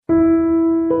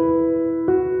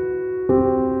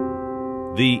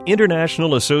The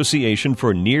International Association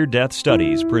for Near-Death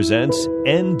Studies presents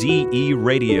NDE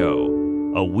Radio,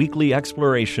 a weekly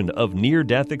exploration of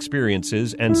near-death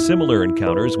experiences and similar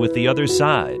encounters with the other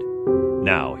side.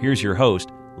 Now, here's your host,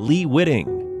 Lee Whitting.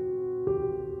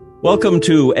 Welcome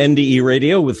to NDE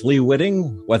Radio with Lee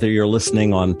Whitting, whether you're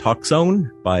listening on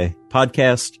TalkZone, by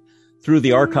podcast, through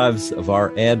the archives of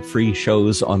our ad-free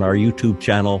shows on our YouTube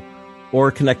channel,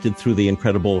 or connected through the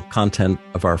incredible content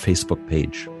of our Facebook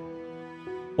page.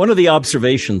 One of the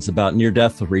observations about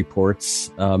near-death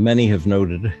reports, many have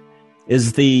noted,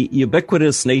 is the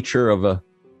ubiquitous nature of a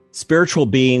spiritual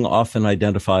being often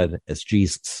identified as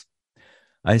Jesus.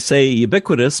 I say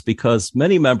ubiquitous because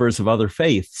many members of other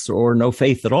faiths, or no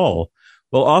faith at all,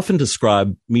 will often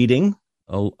describe meeting,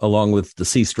 along with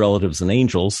deceased relatives and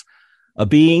angels, a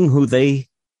being who they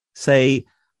say,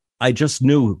 I just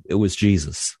knew it was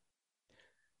Jesus.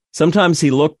 Sometimes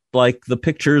he looked like the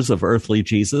pictures of earthly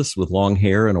Jesus with long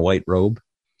hair and a white robe.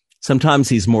 Sometimes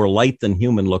he's more light than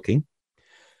human looking.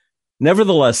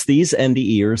 Nevertheless, these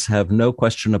NDEers have no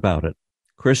question about it.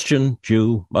 Christian,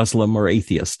 Jew, Muslim, or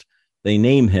atheist, they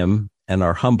name him and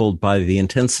are humbled by the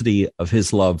intensity of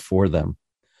his love for them.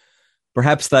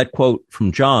 Perhaps that quote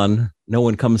from John, "No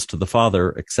one comes to the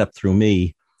Father except through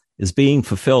me," is being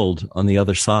fulfilled on the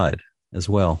other side as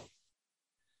well.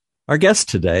 Our guest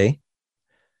today,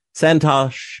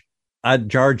 Santosh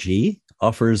Adjarji,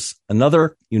 offers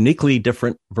another uniquely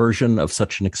different version of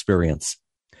such an experience.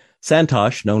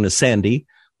 Santosh, known as Sandy,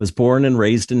 was born and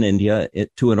raised in India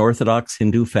to an Orthodox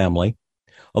Hindu family.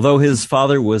 Although his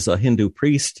father was a Hindu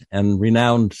priest and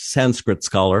renowned Sanskrit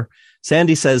scholar,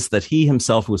 Sandy says that he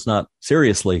himself was not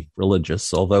seriously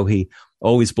religious, although he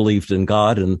always believed in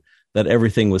God and that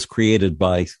everything was created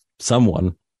by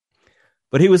someone.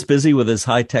 But he was busy with his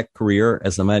high-tech career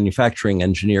as a manufacturing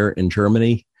engineer in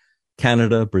Germany,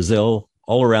 Canada, Brazil,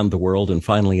 all around the world, and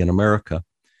finally in America.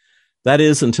 That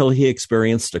is, until he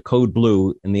experienced a code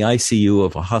blue in the ICU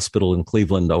of a hospital in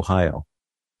Cleveland, Ohio.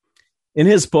 In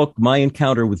his book, My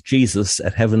Encounter with Jesus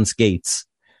at Heaven's Gates,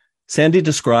 Sandy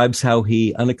describes how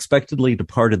he unexpectedly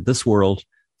departed this world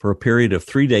for a period of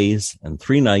 3 days and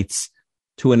 3 nights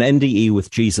to an NDE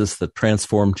with Jesus that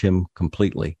transformed him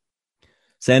completely.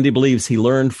 Sandy believes he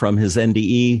learned from his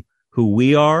NDE who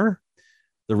we are,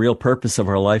 the real purpose of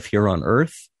our life here on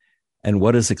earth, and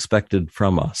what is expected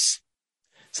from us.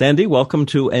 Sandy, welcome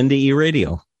to NDE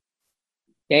Radio.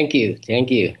 Thank you. Thank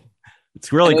you.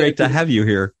 It's really great to have you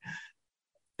here.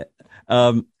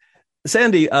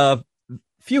 Sandy,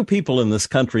 few people in this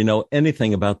country know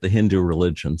anything about the Hindu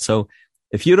religion. So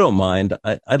if you don't mind,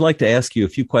 I'd like to ask you a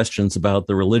few questions about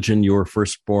the religion you were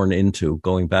first born into,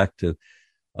 going back to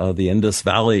the Indus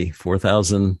Valley,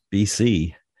 4000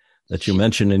 BC, that you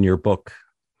mentioned in your book.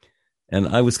 And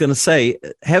I was going to say,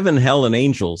 heaven, hell, and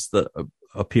angels that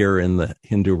appear in the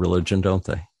Hindu religion, don't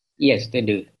they? Yes, they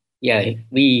do. Yeah,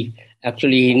 we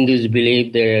actually, Hindus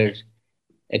believe there's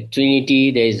a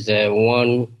Trinity. There's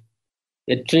one.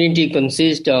 The Trinity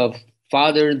consists of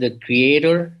Father, the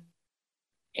Creator,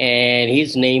 and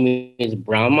his name is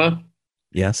Brahma.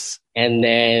 Yes. And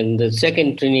then the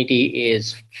second Trinity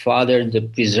is Father, the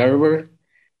Preserver.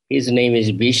 His name is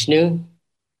Vishnu.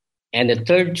 And the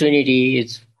third Trinity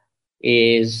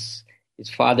is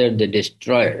Father, the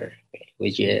Destroyer,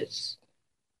 which is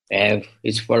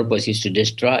his purpose is to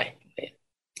destroy.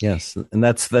 Yes, and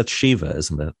that's Shiva,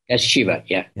 isn't it? That's Shiva.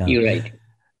 Yeah. You're right.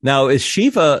 Now, is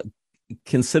Shiva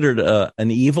considered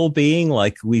an evil being,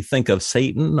 like we think of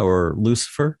Satan or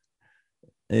Lucifer,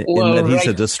 in that he's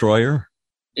a destroyer?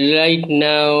 Right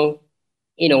now,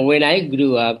 when I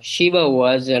grew up, Shiva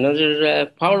was another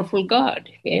powerful god.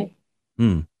 Okay?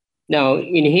 Now,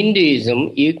 in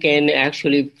Hinduism, you can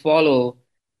actually follow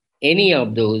any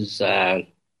of those.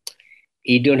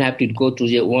 You don't have to go to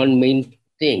the one main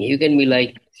thing. You can be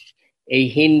like a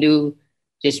Hindu,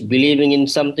 just believing in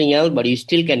something else, but you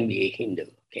still can be a Hindu.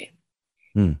 Okay,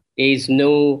 There is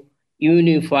no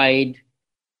unified,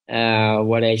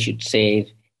 what I should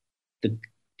say, the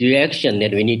direction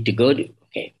that we need to go to.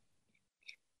 Okay,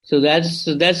 so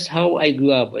that's how I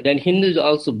grew up. Then Hindus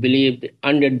also believed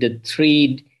under the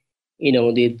three,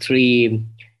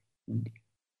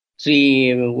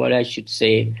 what I should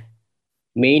say,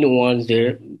 main ones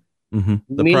there. Mm-hmm.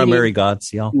 The primary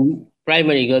gods, yeah.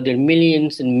 Primary god. There are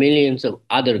millions and millions of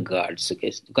other gods.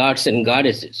 Okay, gods and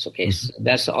goddesses. Okay, so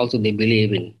that's also they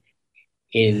believe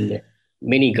in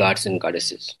many gods and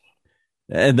goddesses.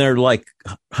 And there are like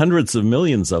hundreds of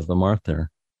millions of them, aren't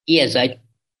there? Yes, I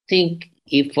think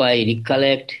if I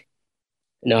recollect,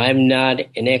 I'm not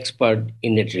an expert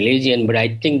in that religion, but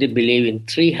I think they believe in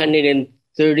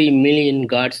 330 million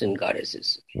gods and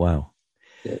goddesses. Wow.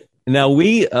 Now,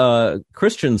 we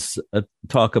Christians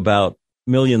talk about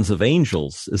millions of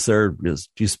angels. Do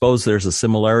you suppose there's a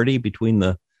similarity between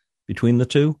the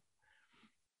two?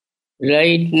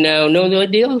 Right now, no,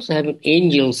 they also have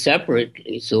angels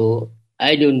separately. So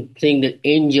I don't think that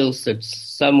angels are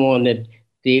someone that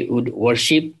they would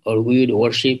worship or we would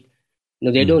worship.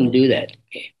 No, they don't do that.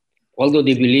 Okay? Although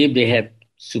they believe they have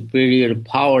superior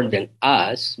power than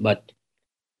us, but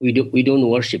we don't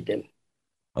worship them.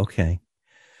 Okay.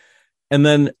 And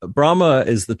then Brahma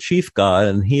is the chief god,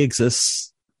 and he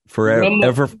exists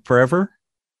forever.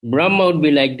 Brahma would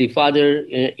be like the father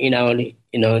in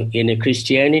a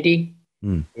Christianity.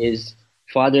 His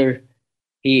father,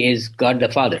 he is God the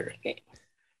Father. Okay.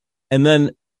 And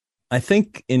then I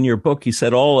think in your book you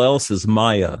said all else is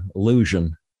Maya,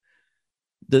 illusion.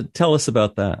 Tell us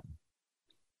about that.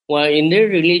 Well, in their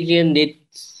religion, they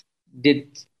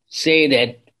say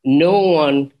that no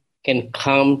one can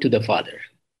come to the Father.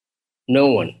 No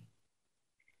one.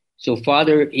 So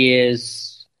Father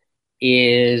is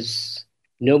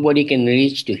nobody can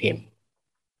reach to him.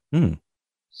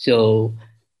 So,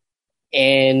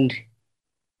 and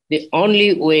the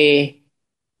only way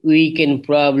we can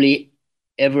probably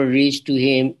ever reach to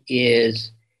him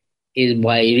is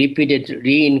by repeated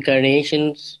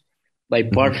reincarnations, by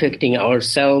perfecting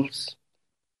ourselves,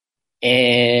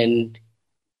 and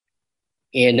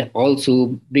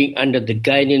also being under the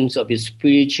guidance of a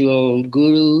spiritual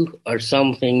guru or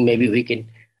something. Maybe we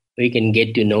can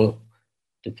get to know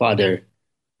the Father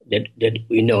that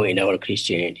we know in our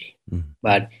Christianity.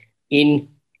 But in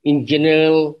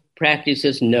general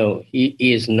practices, no, he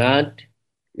is not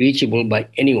reachable by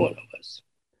any one of us.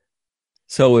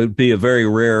 So it'd be a very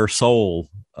rare soul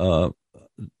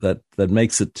that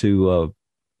makes it to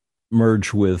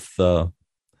merge with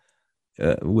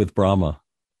Brahma.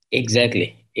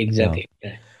 Exactly. Yeah.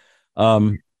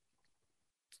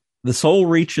 The soul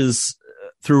reaches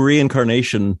through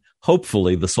reincarnation.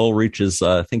 Hopefully, the soul reaches.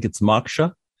 I think it's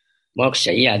moksha.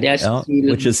 Moksha, yeah,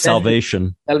 which is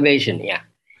salvation. Salvation, yeah.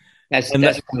 That's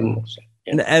moksha.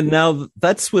 Yeah. And now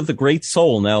that's with the great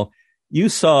soul. Now, you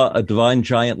saw a divine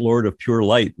giant lord of pure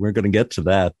light. We're going to get to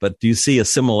that, but do you see a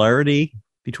similarity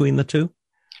between the two?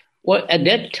 Well, at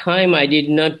that time, I did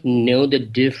not know the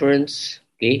difference.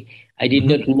 Okay, I did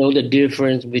not know the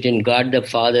difference between God the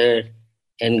Father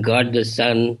and God the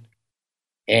Son,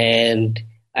 and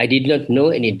I did not know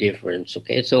any difference.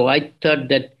 Okay, so I thought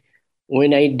that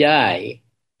when I die,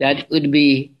 that would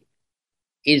be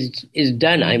is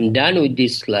done. I'm done with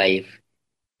this life,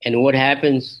 and what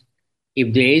happens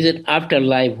if there is an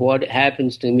afterlife? What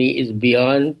happens to me is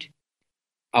beyond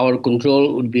our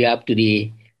control. Would be up to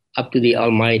the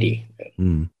Almighty.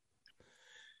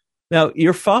 Now,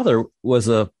 your father was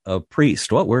a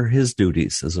priest. What were his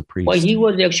duties as a priest? Well, he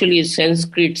was actually a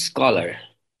Sanskrit scholar.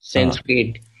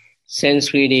 Sanskrit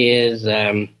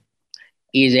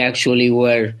is actually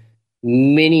where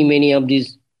many of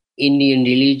these Indian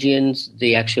religions,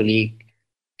 they actually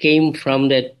came from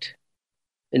that,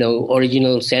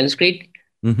 original Sanskrit.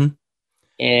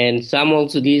 And some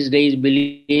also these days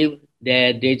believe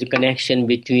that there's a connection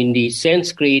between the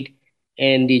Sanskrit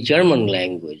and the German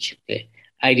language. Okay.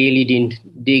 I really didn't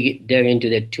delve into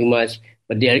that too much,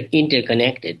 but they are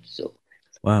interconnected. So,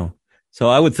 wow. So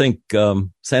I would think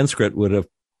Sanskrit would have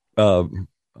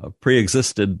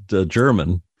pre-existed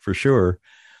German for sure.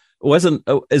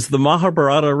 Is the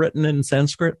Mahabharata written in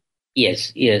Sanskrit?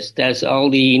 Yes. That's all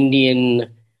the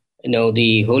Indian,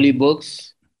 the holy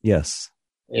books. Yes.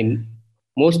 And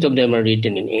most of them are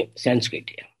written in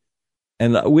Sanskrit. Yeah.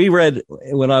 And we read,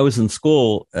 when I was in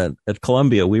school at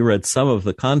Columbia, we read some of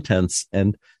the contents,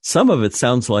 and some of it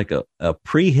sounds like a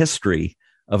prehistory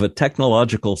of a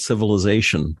technological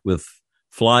civilization with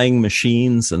flying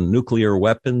machines and nuclear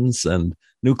weapons and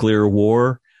nuclear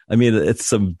war. I mean, it's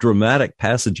some dramatic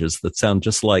passages that sound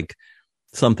just like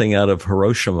something out of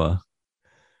Hiroshima.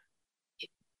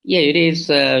 Yeah, it is.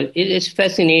 It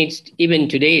fascinates, even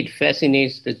today, it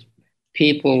fascinates the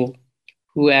people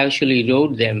who actually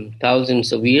wrote them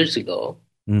thousands of years ago.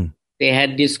 They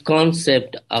had this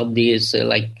concept of these,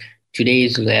 like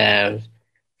today's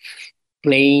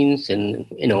planes and,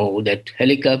 that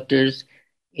helicopters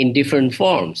in different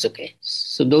forms. Okay.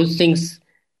 So those things,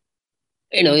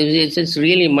 it's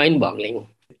really mind-boggling.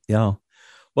 Yeah.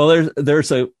 Well,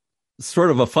 there's a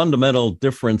sort of a fundamental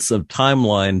difference of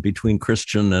timeline between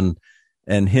Christian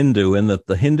and Hindu, in that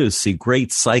the Hindus see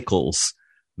great cycles,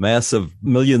 massive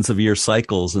millions of year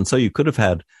cycles. And so you could have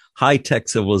had high-tech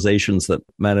civilizations that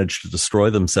managed to destroy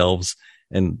themselves.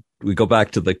 And we go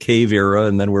back to the cave era,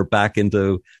 and then we're back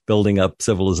into building up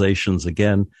civilizations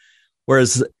again.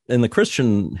 Whereas in the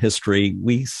Christian history,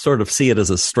 we sort of see it as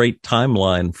a straight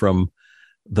timeline from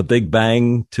the Big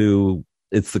Bang to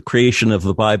it's the creation of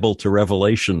the Bible to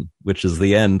Revelation, which is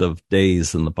the end of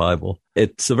days in the Bible.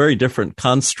 It's a very different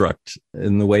construct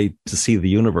in the way to see the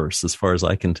universe, as far as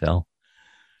I can tell.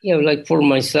 Yeah, like for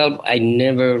myself, I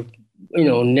never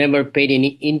paid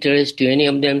any interest to any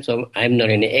of them. So I'm not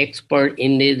an expert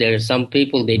in this. There are some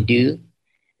people they do.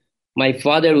 My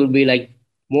father would be like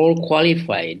more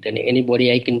qualified than anybody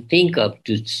I can think of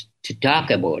to talk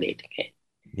about it. Okay?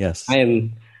 Yes.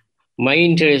 My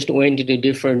interest went into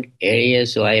different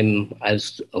areas, so I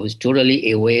was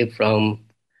totally away from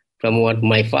what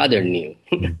my father knew.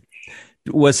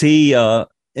 Was he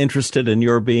interested in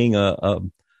your being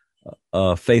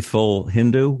a faithful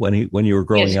Hindu when you were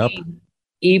growing up?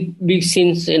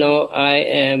 Since I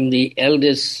am the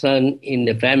eldest son in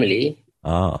the family.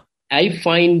 I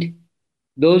find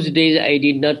those days I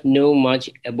did not know much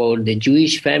about the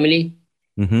Jewish family,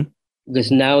 because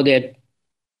now that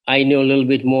I know a little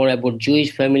bit more about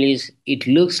Jewish families, it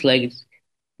looks like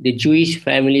the Jewish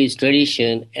family's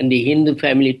tradition and the Hindu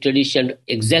family tradition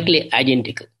exactly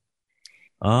identical.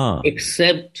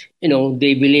 Except,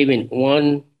 they believe in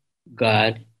one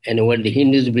God, and what the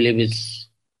Hindus believe is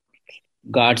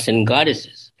gods and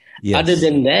goddesses. Yes. Other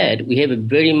than that, we have a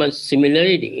very much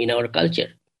similarity in our culture.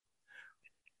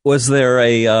 Was there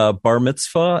a bar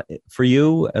mitzvah for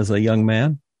you as a young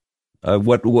man?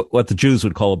 What the Jews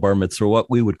would call a bar mitzvah, or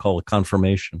what we would call a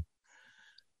confirmation?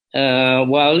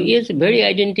 Well, yes, very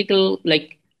identical.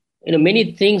 Like,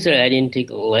 many things are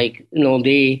identical. Like,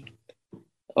 they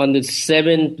on the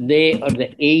 7th day or the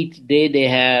 8th day, they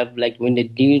have, like, when the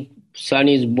new son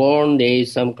is born, there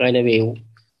is some kind of a,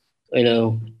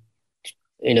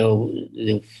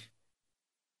 the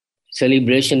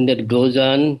celebration that goes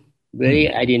on,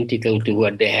 very identical to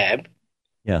what they have.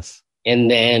 Yes. And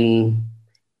then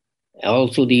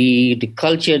also the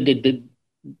culture that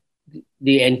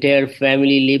the entire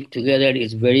family lived together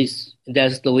is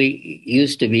that's the way it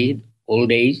used to be old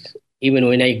days. Even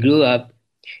when I grew up,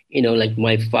 like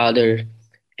my father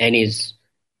and his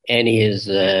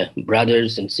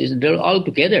brothers and sisters, they're all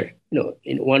together,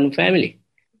 in one family.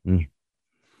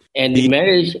 And the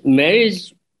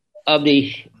marriage of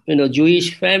the,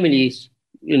 Jewish families,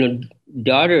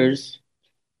 daughters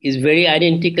is very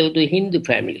identical to Hindu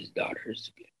families'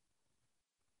 daughters.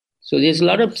 So there's a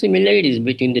lot of similarities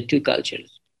between the two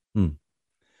cultures.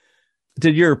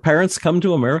 Did your parents come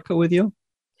to America with you?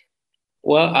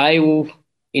 Well, I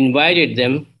invited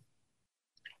them.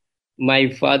 My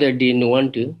father didn't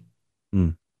want to.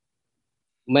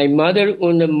 My mother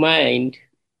wouldn't mind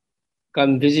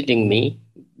come visiting me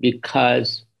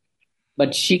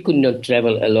but she could not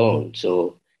travel alone.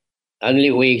 So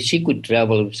only way she could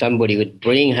travel, somebody would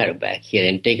bring her back here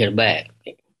and take her back.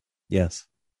 Yes.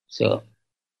 So,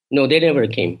 no, they never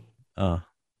came.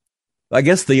 I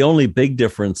guess the only big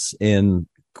difference in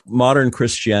modern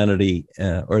Christianity,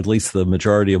 or at least the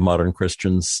majority of modern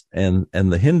Christians and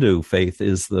the Hindu faith,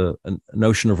 is the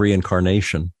notion of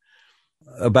reincarnation.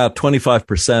 About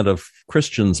 25% of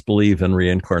Christians believe in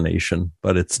reincarnation,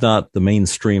 but it's not the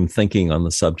mainstream thinking on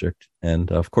the subject.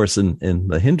 And of course, in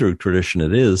the Hindu tradition,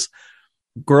 it is.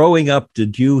 Growing up,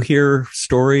 did you hear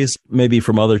stories maybe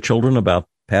from other children about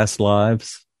past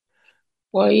lives?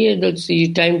 Well, yeah, that's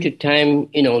time to time,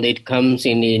 it comes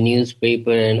in the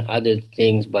newspaper and other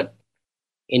things, but,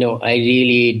 I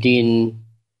really didn't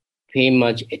pay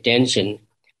much attention.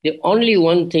 The only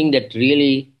one thing that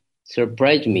really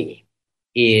surprised me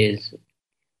is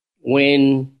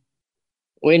when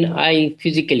I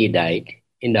physically died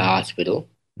in the hospital.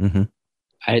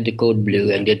 I had the code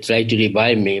blue and they tried to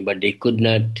revive me, but they could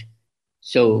not.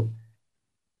 So,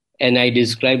 and I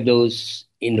described those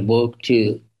in the book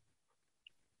too.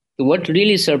 What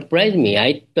really surprised me,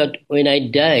 I thought when I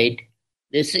died,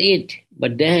 that's it.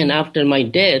 But then after my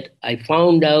death, I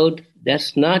found out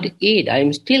that's not it.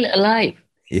 I'm still alive.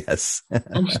 Yes.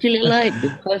 I'm still alive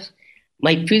because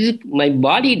my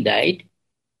body died,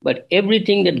 but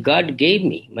everything that God gave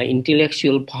me, my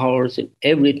intellectual powers and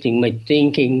everything, my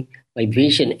thinking, my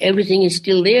vision, everything is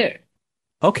still there.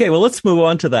 Okay, well, let's move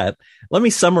on to that. Let me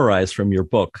summarize from your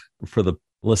book for the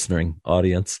listening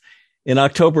audience. In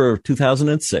October of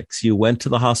 2006, you went to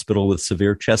the hospital with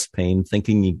severe chest pain,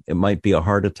 thinking it might be a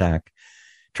heart attack.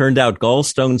 Turned out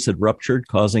gallstones had ruptured,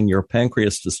 causing your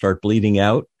pancreas to start bleeding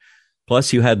out.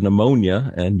 Plus, you had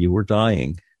pneumonia and you were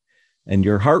dying. And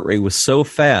your heart rate was so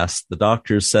fast, the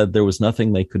doctors said there was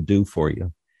nothing they could do for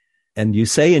you. And you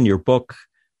say in your book,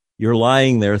 you're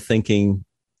lying there thinking,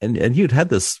 and you'd had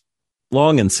this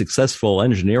long and successful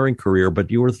engineering career,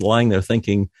 but you were lying there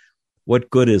thinking,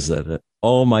 what good is it?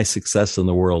 all my success in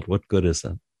the world, what good is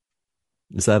it?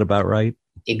 Is that about right?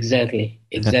 Exactly.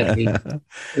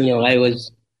 I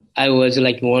was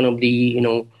like one of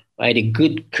the, I had a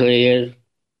good career.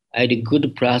 I had a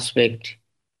good prospect.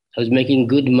 I was making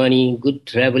good money, good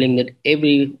traveling, that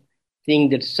everything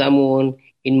that someone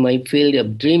in my field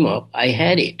of dream of, I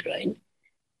had it, right?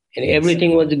 And Yes.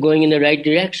 everything was going in the right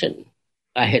direction.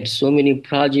 I had so many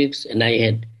projects, and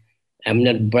I'm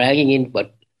not bragging it,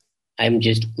 but I'm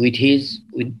just with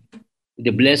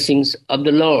the blessings of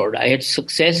the Lord. I had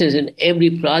successes in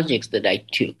every project that I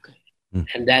took.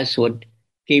 And that's what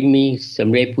gave me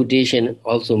some reputation,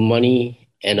 also money,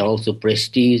 and also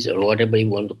prestige, or whatever you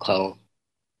want to call.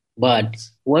 But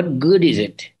what good is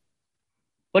it?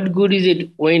 What good is it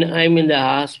when I'm in the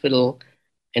hospital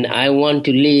and I want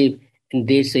to live and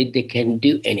they say they can't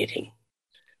do anything?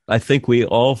 I think we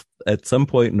all, at some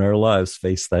point in our lives,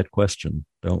 face that question,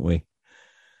 don't we?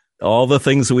 All the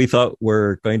things we thought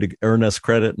were going to earn us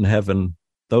credit in heaven,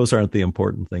 those aren't the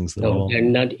important things at all. They're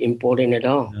not important at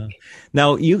all. Yeah.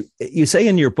 Now, you say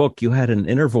in your book you had an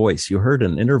inner voice. You heard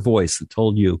an inner voice that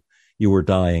told you were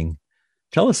dying.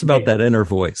 Tell us about that inner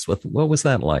voice. What was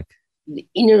that like? The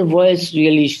inner voice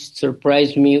really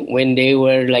surprised me when they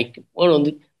were like,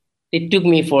 they took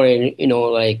me for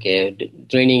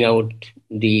draining out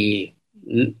they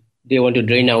want to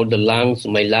drain out the lungs.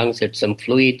 My lungs had some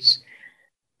fluids,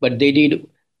 but they did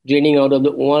draining out of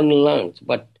the one lungs.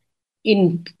 But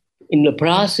in the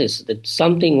process, that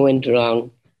something went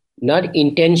wrong, not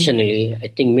intentionally. I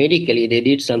think medically they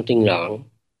did something wrong,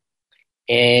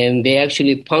 and they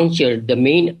actually punctured the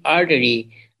main artery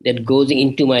that goes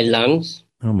into my lungs.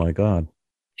 Oh my God!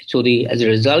 So as a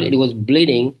result, it was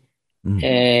bleeding,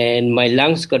 and my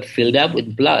lungs got filled up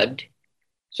with blood.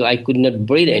 So I could not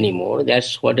breathe anymore.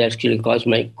 That's what actually caused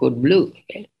my code blue.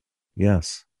 Okay?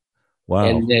 Yes. Wow.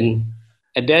 And then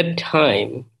at that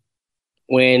time,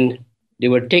 when they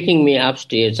were taking me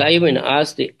upstairs, I even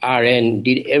asked the RN,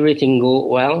 did everything go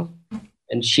well?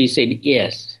 And she said,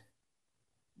 yes.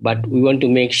 But we want to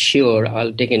make sure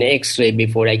I'll take an X-ray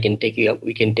before I can take you up.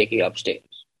 We can take you upstairs.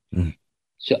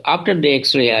 So after the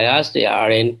X-ray, I asked the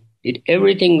RN, did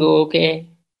everything go okay?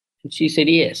 And she said,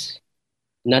 yes,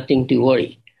 nothing to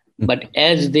worry. But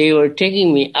as they were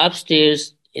taking me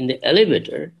upstairs in the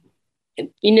elevator,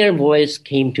 an inner voice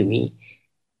came to me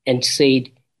and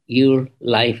said, your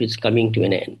life is coming to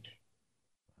an end.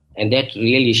 And that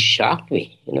really shocked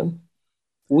me,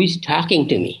 Who is talking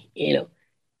to me,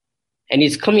 And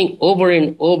it's coming over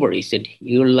and over. He said,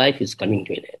 your life is coming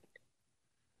to an end.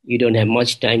 You don't have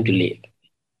much time to live.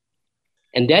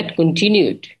 And that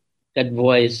continued, that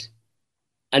voice,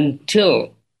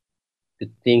 until the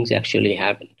things actually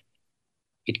happened.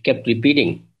 It kept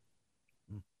repeating.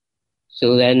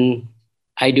 So then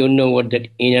I don't know what that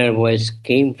inner voice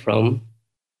came from,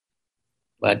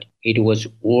 but it was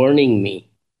warning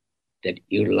me that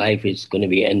your life is going to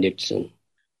be ended soon.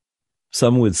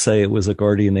 Some would say it was a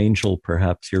guardian angel,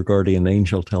 perhaps your guardian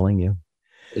angel telling you.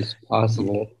 It's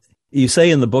possible. You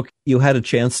say in the book you had a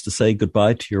chance to say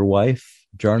goodbye to your wife,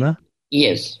 Jarna?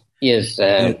 Yes.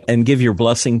 And give your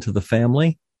blessing to the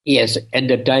family? Yes, at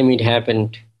the time it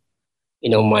happened,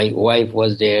 my wife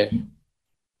was there,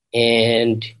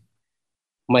 and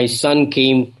my son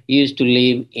came. He used to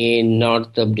live in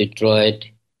north of Detroit,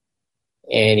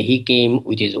 and he came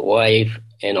with his wife,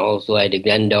 and also I had a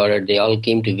granddaughter. They all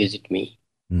came to visit me.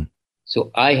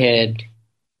 So I had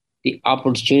the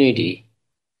opportunity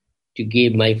to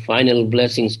give my final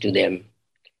blessings to them.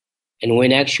 And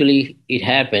when actually it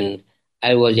happened,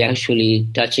 I was actually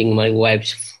touching my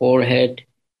wife's forehead,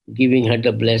 giving her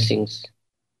the blessings.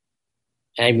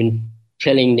 I've been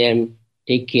telling them,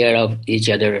 take care of each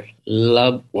other,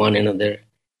 love one another.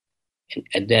 And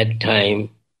at that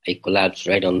time, I collapsed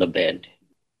right on the bed.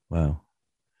 Wow.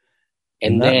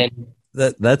 And then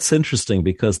that's interesting,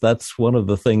 because that's one of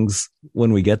the things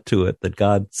when we get to it that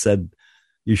God said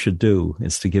you should do,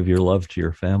 is to give your love to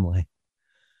your family.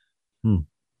 And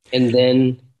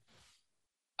then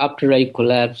after I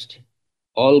collapsed,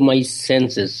 all my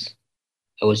senses,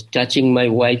 I was touching my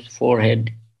wife's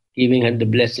forehead, giving her the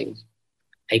blessings.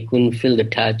 I couldn't feel the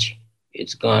touch.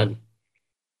 It's gone.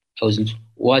 I was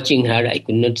watching her. I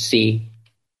could not see.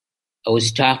 I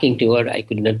was talking to her. I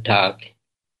could not talk.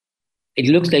 It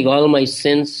looks like all my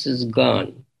senses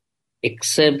gone,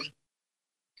 except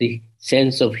the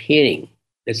sense of hearing.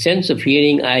 The sense of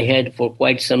hearing I had for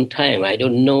quite some time. I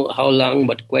don't know how long,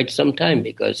 but quite some time,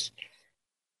 because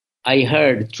I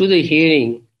heard through the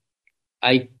hearing,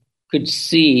 I could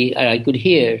see, or I could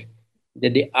hear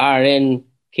that the RN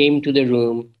came to the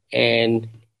room and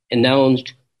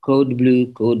announced code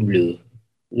blue, code blue.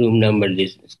 room number,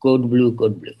 this code blue,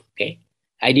 okay?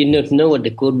 I did not know what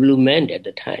the code blue meant at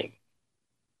the time.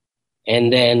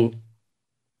 And then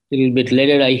a little bit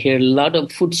later, I heard a lot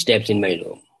of footsteps in my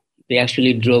room. They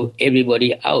actually drove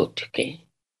everybody out, okay,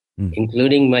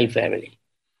 including my family.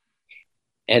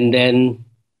 And then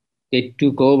they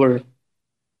took over.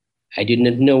 I did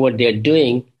not know what they're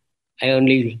doing.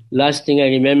 Last thing I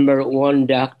remember, one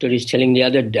doctor is telling the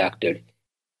other doctor,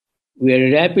 we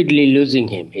are rapidly losing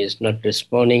him. He's not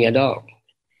responding at all.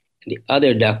 And the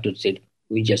other doctor said,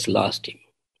 we just lost him.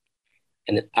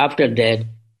 And after that,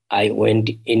 I went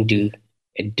into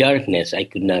a darkness. I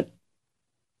could not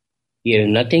hear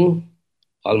nothing.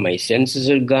 All my senses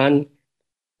are gone.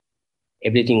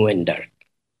 Everything went dark.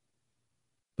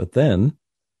 But then,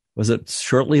 was it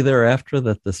shortly thereafter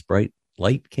that this bright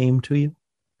light came to you?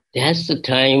 That's the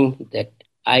time that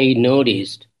I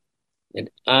noticed that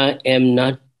I am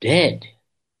not dead.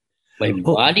 My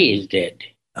body is dead.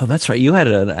 Oh, that's right. You had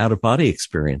an out-of-body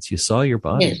experience. You saw your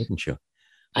body, yes, didn't you?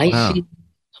 I see.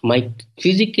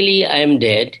 Physically, I am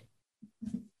dead,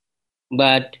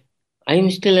 but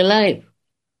I'm still alive.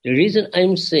 The reason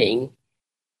I'm saying,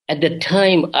 at the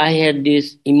time, I had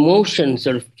these emotions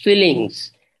or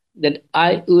feelings that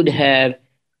I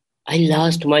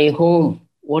lost my home.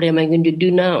 What am I going to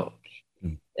do now?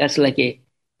 That's like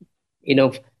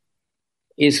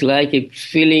it's like a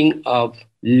feeling of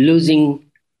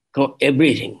losing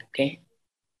everything, okay?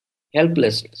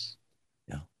 Helplessness.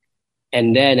 Yeah.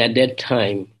 And then at that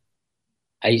time,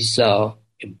 I saw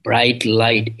a bright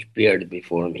light appeared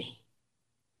before me.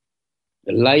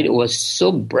 The light was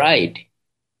so bright.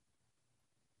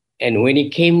 And when he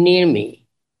came near me,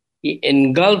 he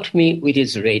engulfed me with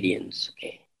his radiance,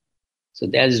 okay? So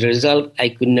as a result, I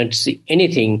could not see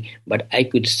anything, but I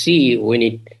could see when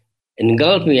it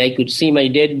engulfed me, I could see my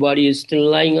dead body is still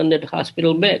lying on that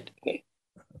hospital bed. Okay?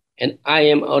 And I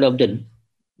am out of the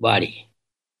body.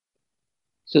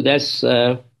 So that's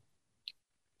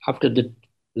after the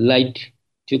light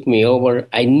took me over.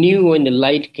 I knew when the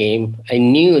light came, I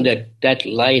knew that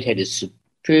light had a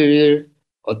superior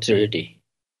authority.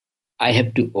 I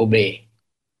have to obey.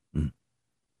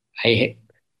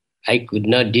 I could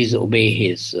not disobey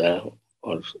his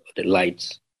or the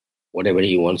lights, whatever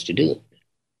he wants to do.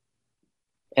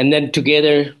 And then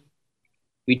together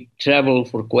we traveled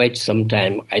for quite some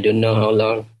time. I don't know how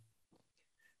long.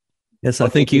 Yes, I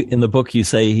think in the book you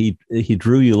say he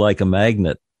drew you like a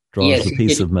magnet draws a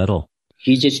piece of metal.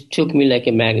 He just took me like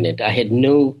a magnet. I had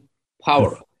no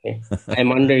power. Okay?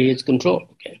 I'm under his control.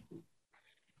 Okay.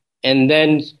 And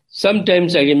then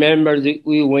sometimes I remember that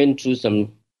we went through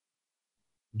some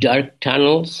dark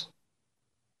tunnels.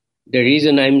 The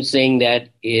reason I'm saying that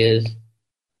is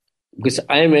because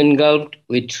I'm engulfed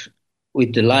with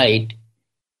the light.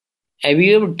 Have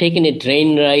you ever taken a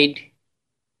train ride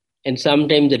and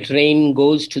sometimes the train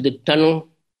goes to the tunnel?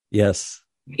 Yes.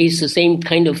 It's the same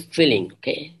kind of feeling,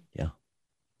 okay? Yeah.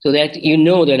 So that you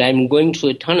know that I'm going through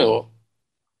a tunnel,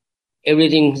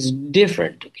 everything's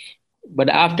different, okay? But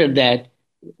after that,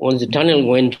 once the tunnel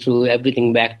went through,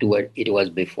 everything back to what it was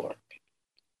before.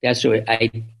 That's where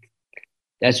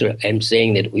I'm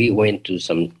saying that we went to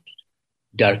some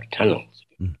dark tunnels.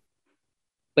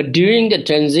 But during the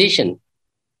transition,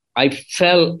 I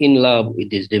fell in love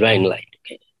with this divine light.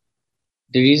 Okay?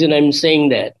 The reason I'm saying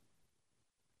that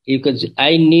is because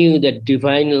I knew that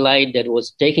divine light that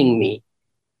was taking me,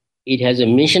 it has a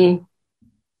mission,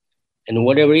 and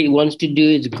whatever it wants to do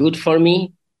is good for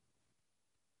me.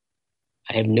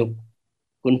 I have no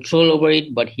control over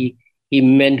it, but he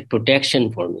meant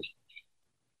protection for me.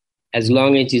 As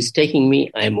long as he's taking me,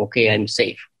 I'm okay, I'm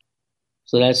safe.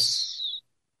 So that's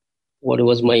what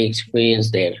was my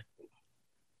experience there.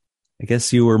 I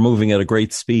guess you were moving at a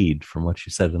great speed from what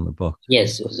you said in the book.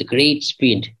 Yes, it was a great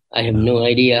speed. I have no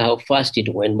idea how fast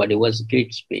it went, but it was a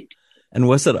great speed. And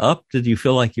was it up? Did you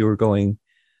feel like you were going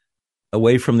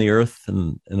away from the earth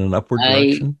in an upward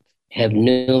direction? I have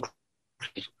no,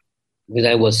 because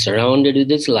I was surrounded with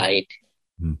this light,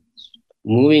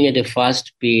 moving at a fast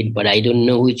speed, but I don't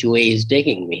know which way it's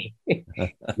taking me. Is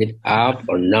it up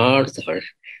or north or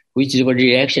whichever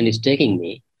direction it's taking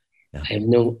me? Yeah. I have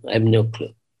no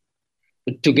clue.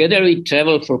 But together we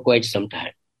traveled for quite some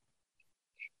time.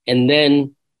 And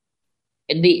then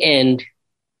at the end,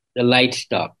 the light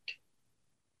stopped.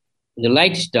 When the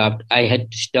light stopped, I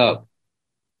had to stop.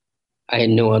 I had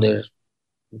no other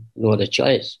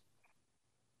choice.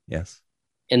 Yes.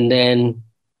 And then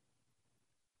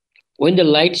when the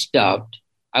light stopped,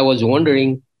 I was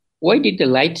wondering, why did the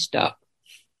light stop?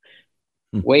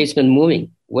 Why it's not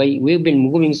moving? Why we've been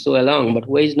moving so long, but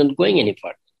why it's not going any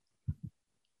further?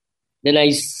 Then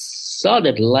I saw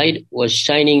that light was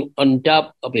shining on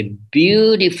top of a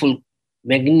beautiful,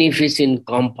 magnificent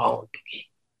compound.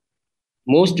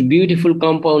 Most beautiful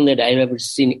compound that I've ever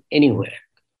seen anywhere.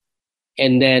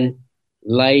 And then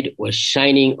light was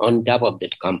shining on top of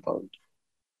that compound.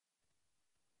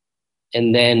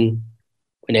 And then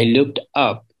when I looked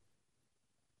up,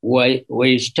 where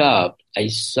it stopped, I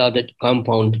saw that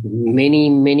compound, many,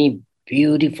 many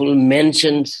beautiful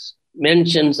mansions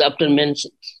after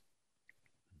mansions.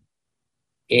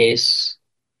 Is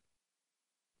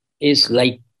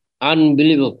like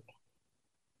unbelievable.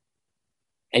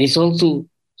 And it's also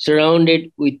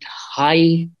surrounded with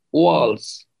high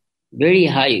walls, very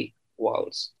high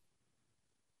walls.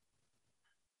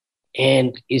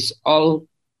 And it's all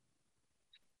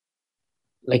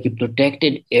like a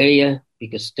protected area,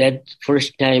 because that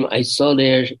first time I saw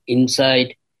there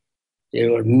inside,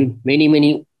 there were many,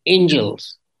 many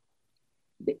angels.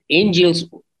 The angels,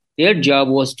 their job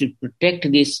was to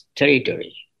protect this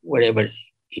territory, wherever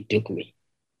it took me.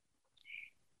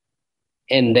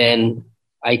 And then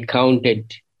I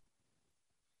counted,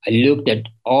 I looked at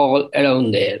all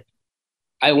around there.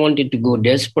 I wanted to go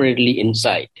desperately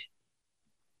inside,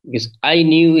 because I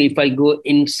knew if I go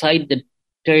inside the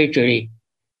territory,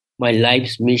 my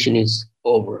life's mission is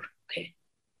over. Okay,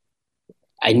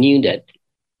 I knew that.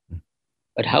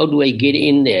 But how do I get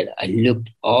in there? I looked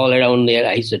all around there.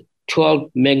 I saw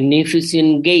 12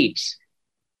 magnificent gates,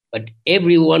 but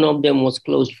every one of them was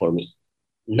closed for me.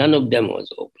 None of them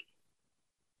was open.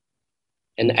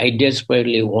 And I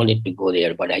desperately wanted to go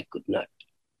there, but I could not.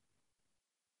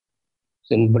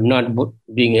 So, but not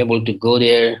being able to go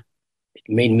there, it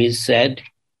made me sad.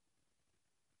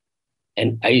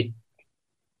 And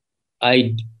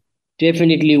I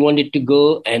definitely wanted to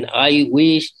go, and I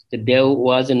wished that there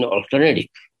was an alternative.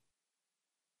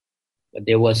 But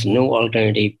there was no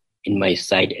alternative in my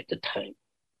sight at the time.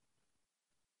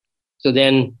 So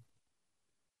then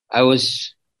I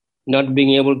was not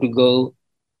being able to go.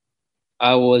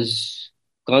 I was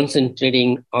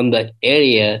concentrating on the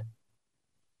area.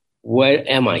 Where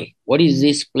am I? What is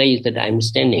this place that I'm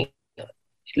standing on?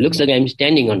 It looks like I'm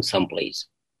standing on some place.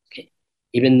 Okay.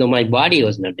 Even though my body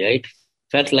was not there, it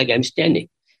felt like I'm standing.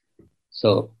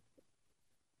 So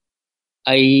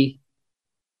I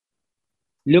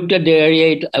looked at the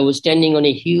area. I was standing on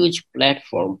a huge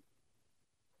platform.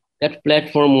 That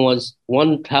platform was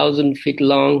 1,000 feet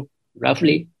long,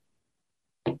 roughly,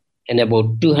 and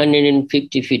about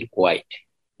 250 feet wide.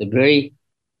 A very,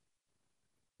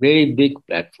 very big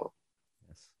platform.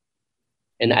 Yes.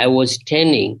 And I was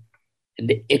standing at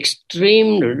the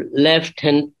extreme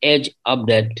left-hand edge of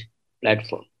that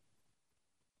platform.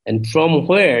 And from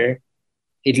where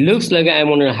it looks like I'm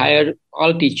on a higher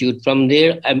altitude, from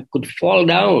there I could fall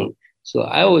down. So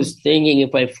I was thinking,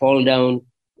 if I fall down,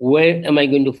 where am I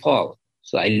going to fall?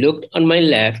 So I looked on my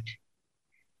left,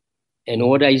 and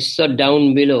what I saw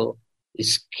down below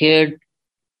scared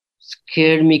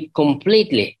me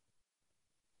completely.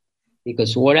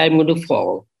 Because what I'm going to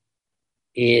fall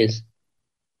is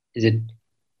it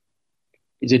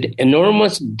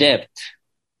enormous depth,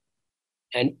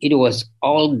 and it was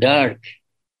all dark.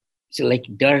 It's like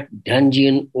dark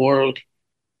dungeon world.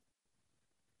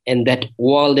 And that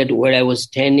wall that where I was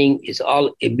standing is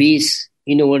all abyss.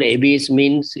 You know what abyss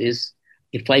means? Is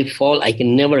if I fall, I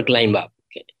can never climb up.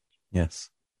 Okay? Yes.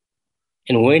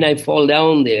 And when I fall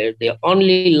down there, the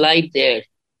only light there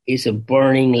is a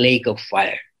burning lake of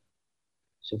fire.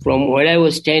 So from where I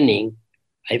was standing,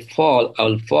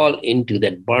 I'll fall into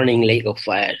that burning lake of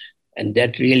fire. And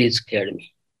that really scared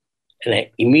me. And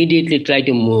I immediately tried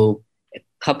to move a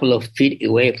couple of feet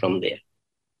away from there.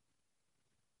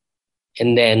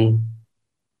 And then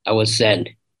I was sad.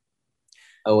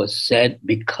 I was sad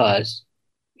because,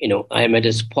 I'm at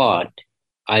a spot.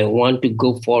 I want to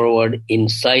go forward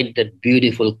inside that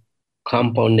beautiful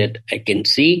compound that I can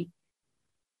see,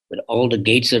 but all the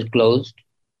gates are closed.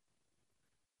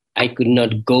 I could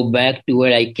not go back to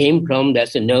where I came from.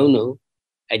 That's a no-no.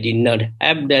 I did not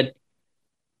have that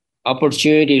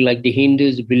opportunity like the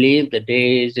Hindus believe that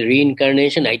there is a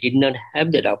reincarnation. I did not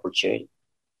have that opportunity.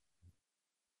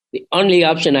 The only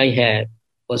option I had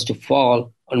was to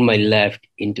fall on my left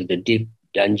into the deep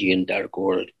dungeon, dark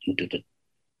world, into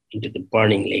the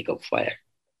burning lake of fire.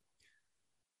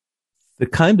 The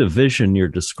kind of vision you're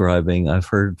describing, I've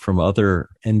heard from other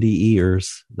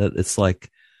NDEers that it's like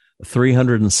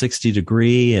 360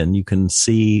 degree and you can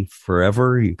see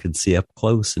forever. You can see up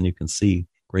close and you can see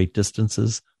great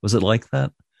distances. Was it like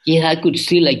that? Yeah, I could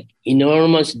see like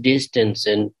enormous distance.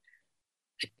 And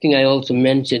I think I also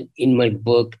mentioned in my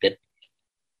book that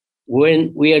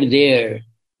when we are there,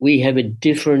 we have a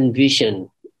different vision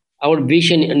our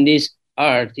vision in this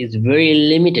earth is very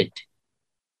limited.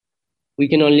 We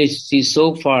can only see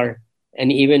so far,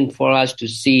 and even for us to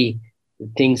see,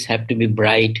 things have to be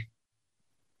bright.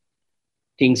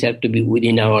 Things have to be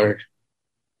within our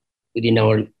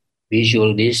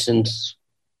visual distance.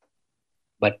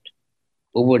 But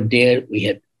over there, we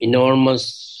have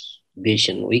enormous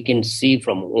vision. We can see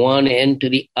from one end to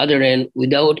the other end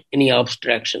without any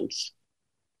abstractions.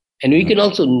 And we can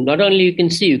also, not only you can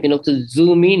see, you can also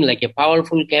zoom in like a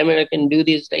powerful camera can do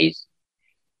these days.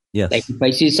 Yes. Like if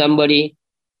I see somebody,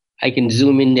 I can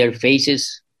zoom in their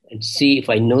faces and see if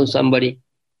I know somebody.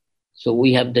 So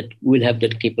we'll have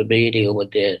that capability over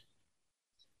there.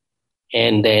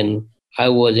 And then I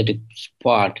was at a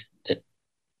spot that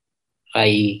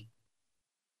I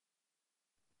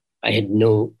had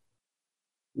no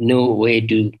way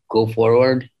to go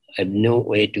forward. I had no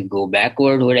way to go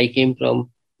backward where I came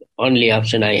from. The only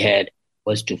option I had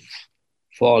was to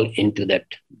fall into that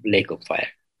lake of fire.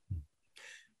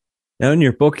 Now, in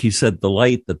your book, you said the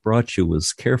light that brought you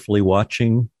was carefully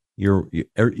watching your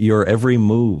every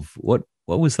move. What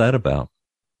was that about?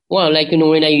 Well, like,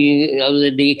 when I was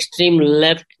at the extreme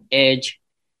left edge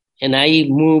and I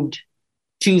moved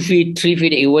 2 feet, 3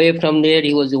 feet away from there,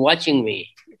 he was watching me,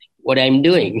 what I'm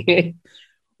doing.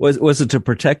 Was it to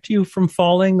protect you from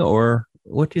falling, or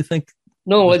what do you think?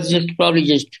 No, it's just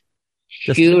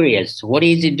curious. What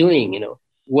is he doing?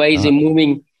 Why is he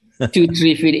moving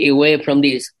 2-3 feet away from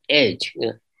this edge?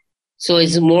 So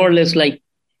it's more or less like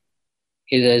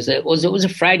it was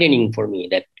frightening for me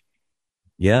that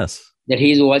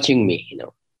he's watching me.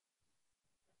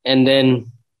 And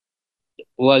then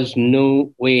was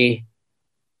no way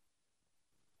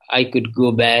I could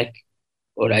go back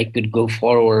or I could go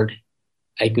forward.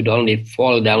 I could only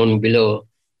fall down below.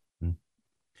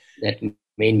 That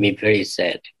made me very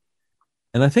sad.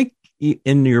 And I think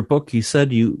in your book, you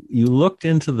said you looked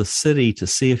into the city to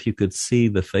see if you could see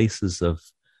the faces of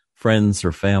friends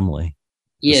or family.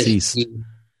 Yes. Deceased.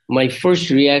 My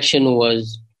first reaction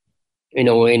was,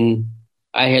 when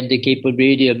I had the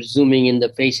capability of zooming in the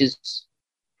faces,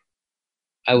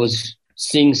 I was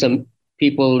seeing some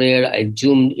people there. I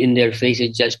zoomed in their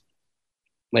faces.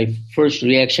 My first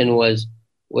reaction was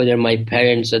whether my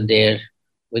parents are there,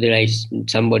 whether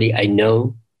somebody I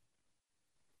know.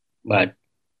 But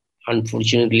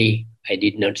unfortunately, I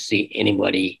did not see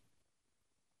anybody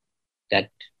that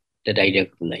I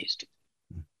recognized.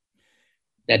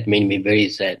 That made me very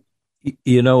sad.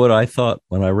 You know what I thought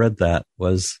when I read that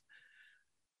was,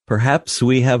 perhaps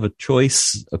we have a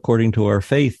choice according to our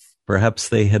faith. Perhaps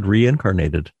they had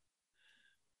reincarnated.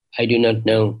 I do not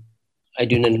know. I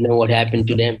do not know what happened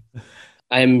to them.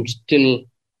 I'm still,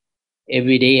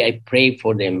 every day I pray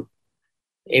for them.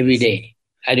 Every day.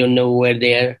 I don't know where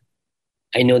they are.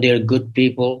 I know they're good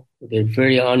people. They're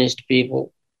very honest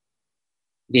people.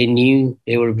 They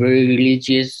were very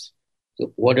religious.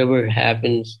 So whatever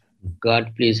happens,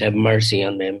 God, please have mercy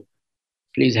on them.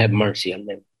 Please have mercy on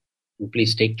them. And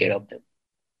please take care of them.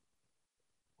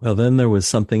 Well, then there was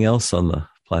something else on the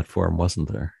platform,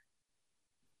 wasn't there?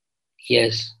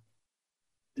 Yes.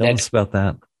 Tell us about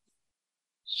that.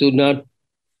 So not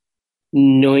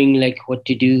knowing what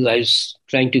to do, I was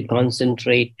trying to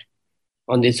concentrate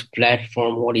on this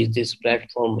platform. What is this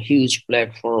platform? Huge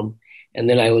platform. And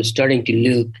then I was starting to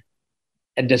look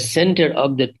at the center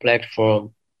of that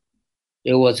platform.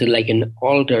 There was like an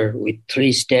altar with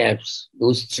 3 steps.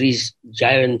 Those 3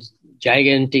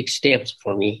 gigantic steps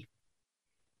for me.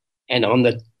 And on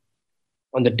the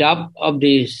top of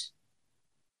the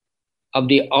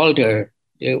altar,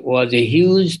 there was a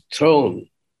huge throne.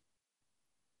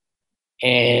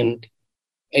 And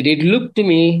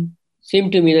it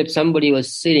seemed to me that somebody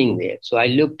was sitting there. So I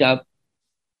looked up,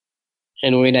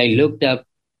 and when I looked up,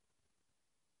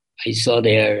 I saw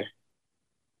there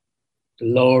the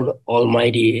Lord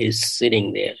Almighty is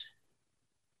sitting there.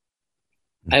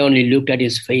 I only looked at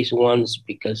his face once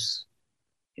because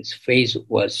his face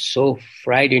was so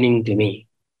frightening to me,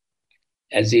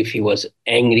 as if he was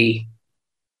angry,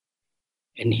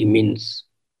 and he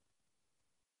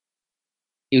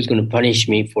was going to punish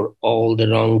me for all the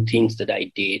wrong things that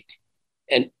I did.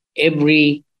 And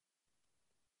every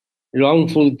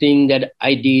wrongful thing that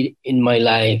I did in my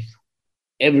life,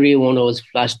 every one was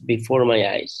flashed before my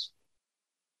eyes.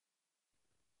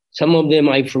 Some of them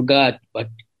I forgot, but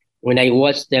when I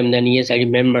watched them, then yes, I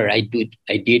remember I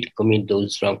did commit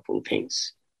those wrongful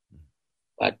things.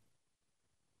 But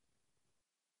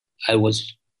I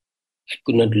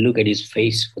could not look at his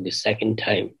face for the second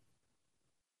time,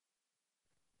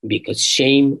 because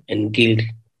shame and guilt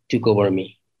took over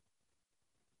me.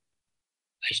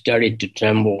 I started to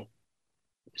tremble.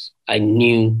 I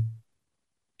knew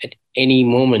any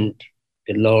moment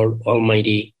the Lord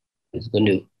Almighty is going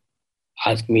to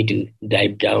ask me to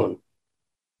dive down.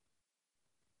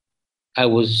 I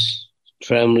was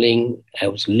trembling. I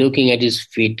was looking at his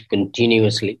feet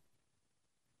continuously,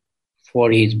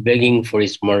 for he's begging for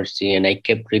his mercy, and I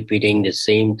kept repeating the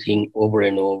same thing over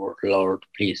and over. Lord,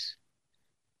 please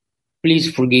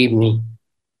forgive me.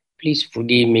 Please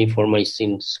forgive me for my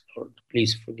sins, Lord.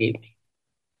 Please forgive me.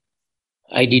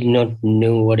 I did not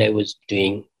know what I was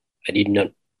doing. I did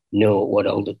not know what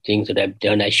all the things that I've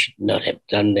done. I should not have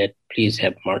done that. Please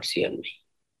have mercy on me.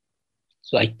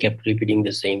 So I kept repeating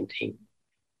the same thing.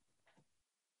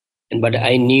 But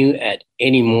I knew at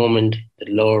any moment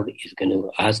the Lord is going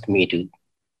to ask me to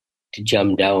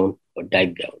jump down or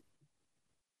dive down.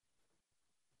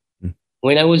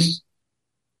 When I was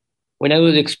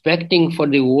expecting for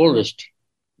the worst,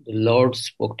 the Lord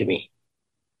spoke to me.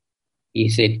 He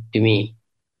said to me,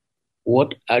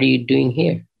 "What are you doing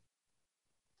here?"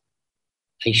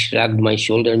 I shrugged my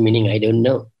shoulder, meaning I don't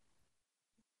know.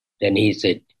 Then he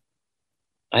said,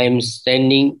 "I am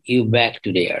sending you back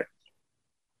to the earth.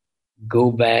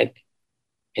 Go back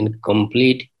and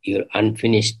complete your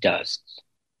unfinished tasks.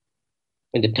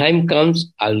 When the time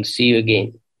comes, I'll see you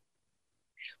again."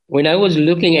 When I was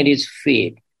looking at his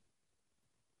feet,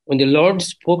 when the Lord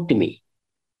spoke to me,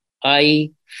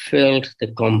 I felt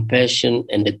the compassion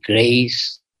and the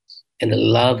grace and the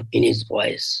love in his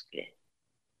voice.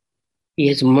 He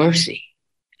has mercy.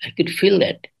 I could feel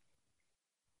that.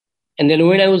 And then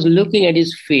when I was looking at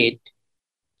his feet,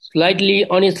 slightly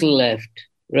on his left,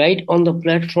 right on the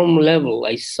platform level,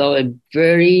 I saw a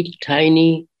very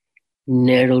tiny,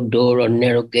 narrow door or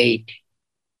narrow gate.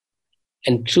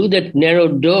 And through that narrow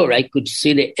door, I could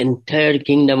see the entire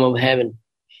kingdom of heaven.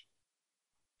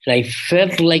 And I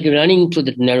felt like running through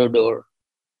that narrow door.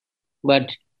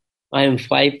 But I am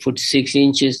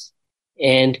 5'6"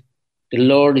 and the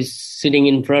Lord is sitting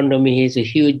in front of me. He's a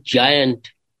huge giant,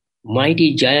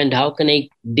 mighty giant. How can I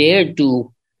dare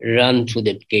to run through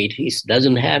that gate? It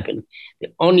doesn't happen.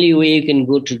 The only way you can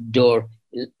go to the door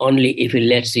is only if he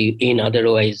lets you in.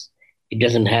 Otherwise, it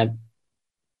doesn't happen.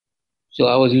 So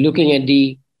I was looking at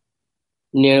the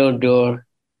narrow door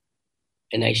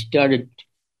and I started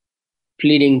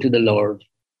pleading to the Lord.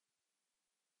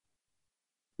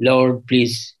 Lord,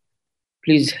 please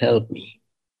help me.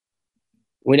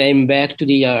 When I'm back to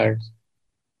the earth,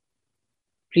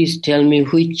 please tell me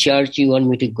which church you want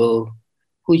me to go,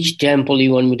 which temple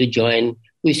you want me to join,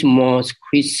 which mosque,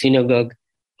 which synagogue,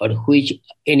 or which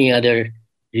any other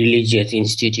religious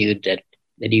institute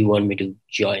that you want me to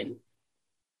join.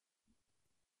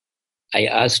 I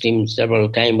asked him several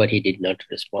times, but he did not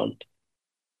respond.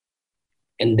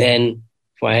 And then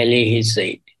finally he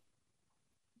said,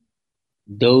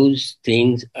 "Those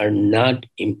things are not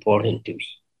important to me."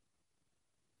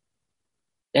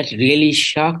 That really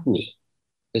shocked me,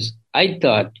 because I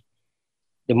thought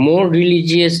the more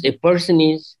religious a person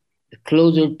is, the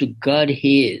closer to God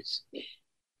he is.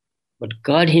 But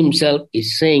God himself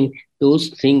is saying those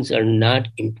things are not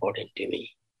important to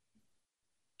me.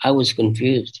 I was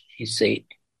confused. He said,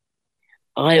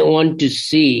 "I want to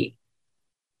see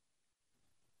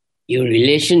your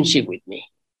relationship with me.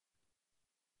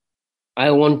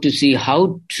 I want to see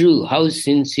how true, how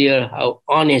sincere, how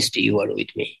honest you are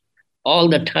with me. All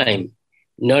the time,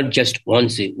 not just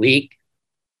once a week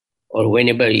or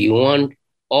whenever you want.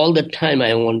 All the time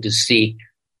I want to see,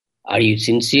 are you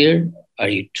sincere? Are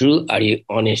you true? Are you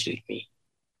honest with me?"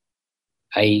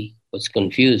 I was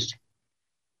confused.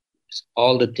 It's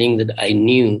all the things that I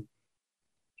knew,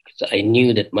 because I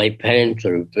knew that my parents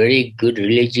were very good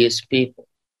religious people,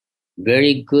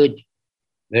 very good,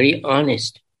 very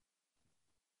honest.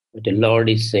 But the Lord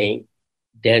is saying,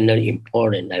 they're not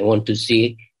important. I want to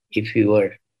see if you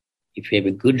have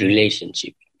a good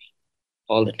relationship with me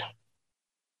all the time.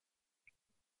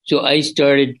 So I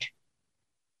started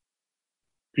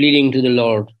pleading to the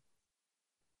Lord,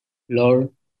 "Lord,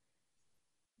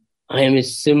 I am a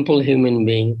simple human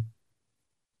being.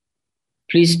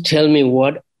 Please tell me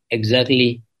what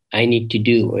exactly I need to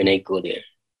do when I go there."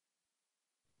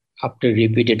 After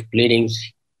repeated pleadings,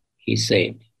 he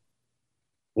said,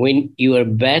 "When you are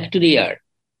back to the earth,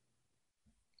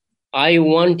 I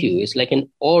want you," it's like an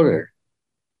order,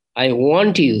 "I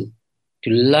want you to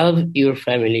love your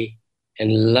family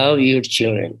and love your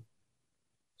children."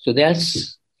 So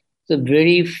that's the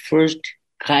very first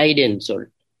guidance,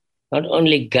 or not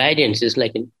only guidance, it's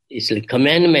like a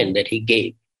commandment that he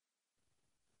gave.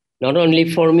 Not only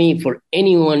for me, for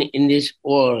anyone in this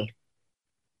world,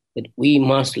 that we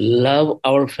must love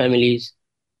our families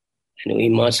and we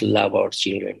must love our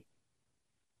children.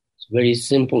 It's very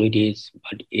simple it is,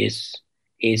 but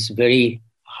is very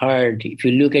hard. If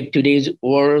you look at today's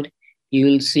world, you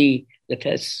will see that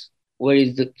where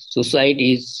is the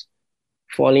society is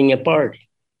falling apart.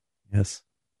 Yes.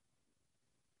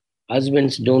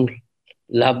 Husbands don't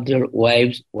love their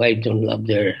wives. Wives don't love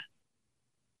their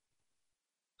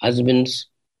husbands.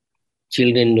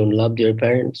 Children don't love their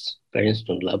parents. Parents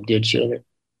don't love their children.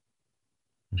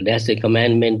 That's the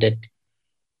commandment that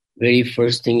very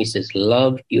first thing it says,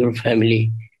 love your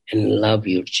family and love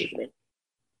your children.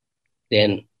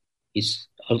 Then he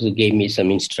also gave me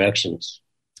some instructions.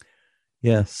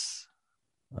 Yes.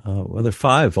 Well, there are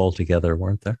 5 altogether,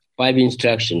 weren't there? 5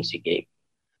 instructions he gave.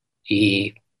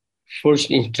 The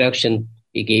first instruction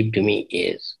he gave to me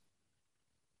is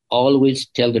always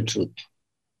tell the truth.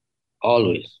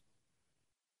 Always.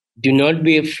 Do not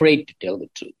be afraid to tell the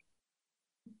truth.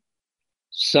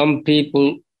 Some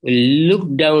people will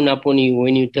look down upon you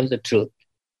when you tell the truth.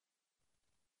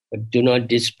 But do not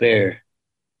despair.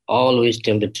 Always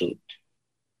tell the truth.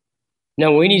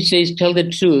 Now, when he says tell the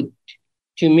truth,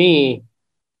 to me,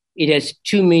 it has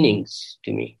 2 meanings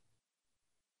to me.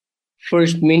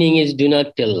 First meaning is do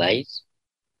not tell lies.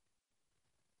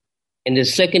 And the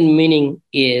second meaning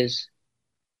is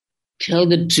tell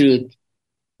the truth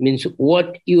means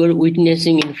what you are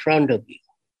witnessing in front of you.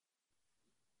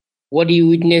 What are you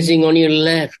witnessing on your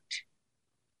left?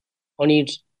 Where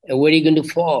are you going to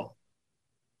fall?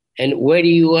 And where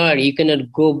you are, you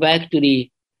cannot go back to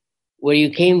where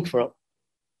you came from.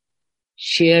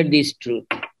 Share this truth.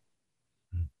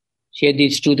 Share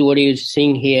this truth. What are you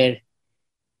seeing here?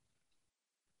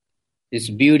 This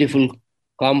beautiful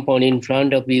compound in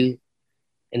front of you,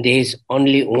 and there is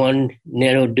only one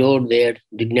narrow door there,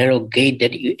 the narrow gate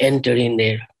that you enter in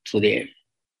there through there.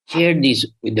 Share this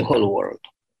with the whole world.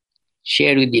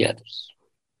 Share with the others.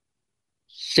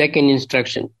 Second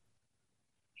instruction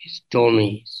is told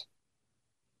me,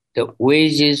 the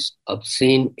wages of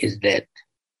sin is death.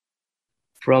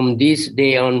 From this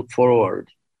day on forward,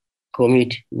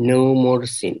 commit no more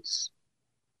sins.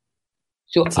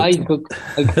 So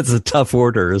that's a tough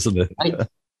order, isn't it?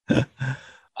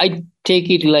 I take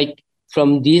it like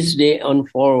from this day on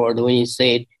forward, when he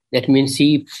said, that means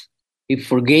he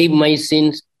forgave my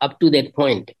sins up to that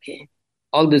point. Okay?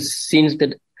 All the sins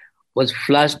that was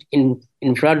flashed in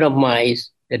front of my eyes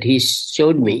that he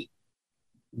showed me,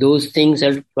 those things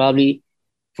are probably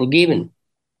forgiven.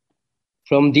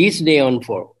 From this day on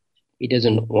forward, he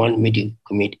doesn't want me to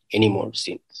commit any more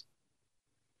sins.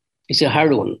 It's a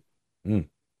hard one.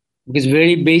 Because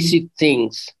very basic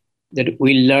things that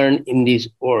we learn in this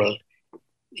world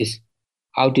is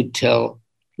how to tell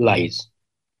lies,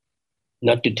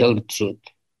 not to tell the truth.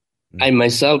 I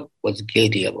myself was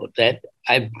guilty about that.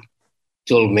 I've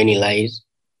told many lies.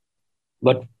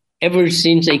 But ever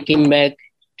since I came back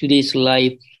to this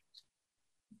life,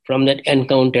 from that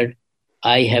encounter,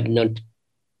 I have not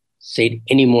said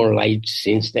any more lies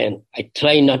since then. I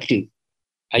try not to.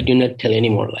 I do not tell any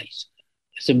more lies.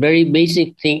 It's a very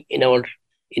basic thing in our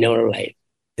life.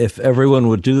 If everyone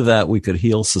would do that, we could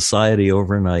heal society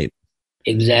overnight.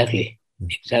 Exactly.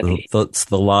 That's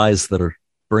the lies that are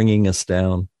bringing us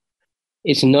down.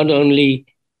 It's not only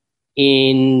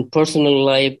in personal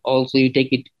life, also you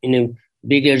take it in a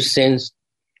bigger sense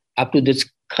up to this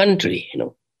country.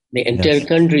 The entire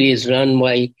country is run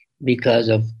because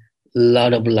of a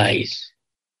lot of lies.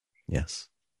 Yes.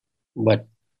 But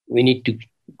we need to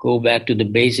go back to the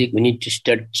basic. We need to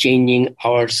start changing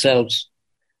ourselves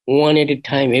one at a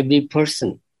time, every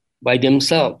person by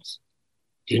themselves.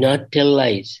 Do not tell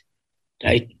lies.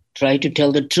 Try to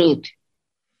tell the truth.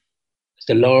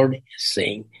 The Lord is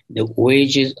saying the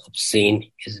wages of sin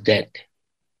is death.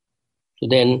 So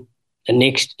then the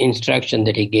next instruction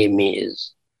that he gave me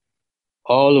is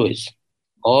always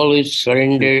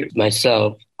surrender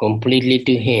myself completely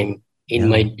to him in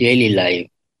my daily life.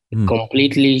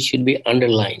 Completely should be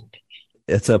underlined.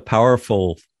 It's a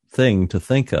powerful thing to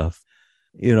think of.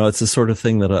 It's the sort of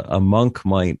thing that a monk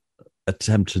might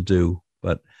attempt to do.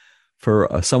 But for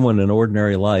someone in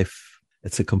ordinary life,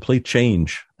 it's a complete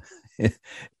change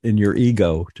in your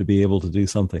ego to be able to do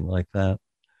something like that.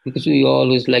 Because we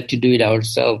always like to do it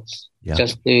ourselves.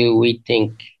 Just the way we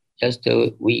think. Just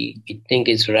the way we think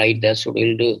is right, that's what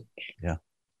we'll do. Yeah.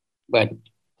 But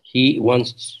he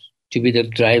wants to be the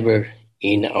driver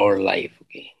in our life.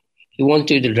 Okay. He wants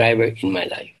to be the driver in my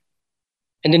life.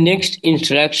 And the next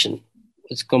instruction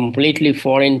was completely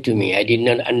foreign to me. I did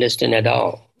not understand at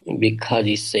all, because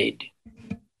he said,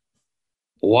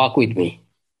 walk with me.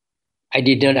 I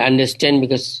did not understand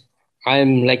because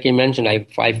I'm, like I mentioned, I'm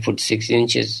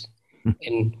 5'6".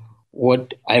 And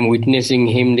what I'm witnessing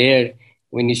him there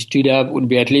when he stood up would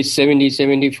be at least 70,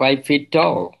 75 feet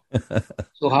tall.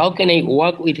 So how can I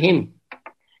walk with him?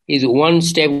 His one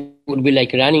step would be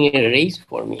like running a race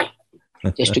for me,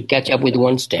 just to catch up with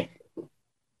one step.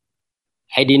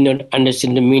 I did not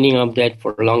understand the meaning of that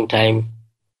for a long time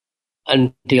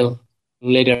until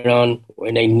later on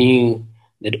when I knew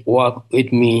that walk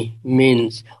with me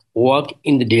means walk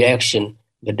in the direction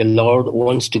that the Lord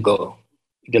wants to go.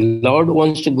 If the Lord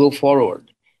wants to go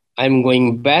forward, I'm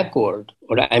going backward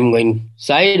or I'm going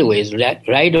sideways,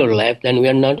 right or left, then we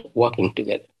are not walking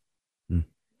together.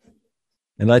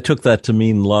 And I took that to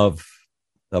mean love.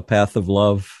 The path of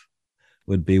love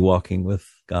would be walking with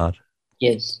God.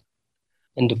 Yes.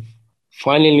 And the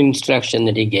final instruction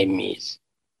that he gave me is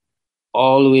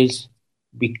always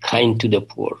be kind to the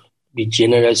poor, be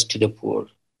generous to the poor.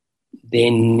 They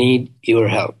need your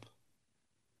help.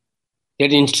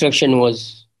 That instruction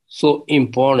was so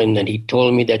important that he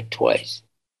told me that twice.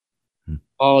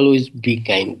 Always be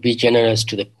kind, be generous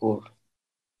to the poor.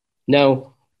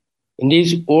 Now, in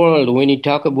this world, when you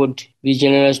talk about be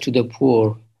generous to the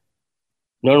poor,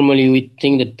 normally we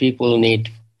think that people need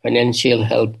financial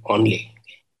help only.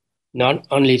 Not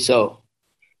only so,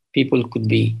 people could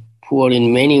be poor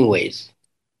in many ways.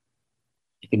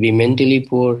 They could be mentally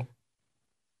poor,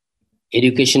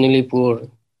 educationally poor,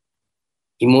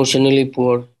 emotionally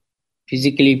poor,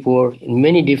 physically poor, in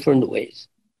many different ways.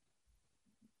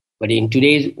 But in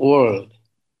today's world,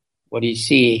 what you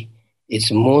see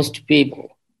is most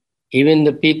people, even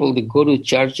the people that go to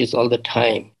churches all the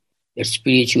time, they're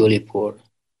spiritually poor.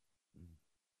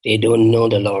 They don't know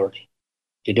the Lord.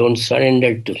 They don't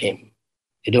surrender to him.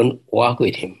 They don't walk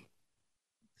with him.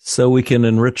 So we can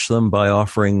enrich them by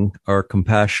offering our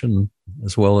compassion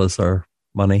as well as our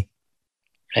money.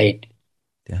 Right.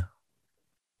 Yeah.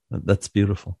 That's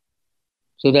beautiful.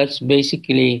 So that's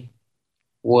basically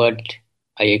what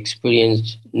I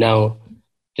experienced. Now,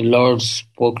 the Lord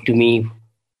spoke to me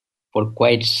for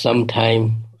quite some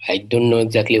time. I don't know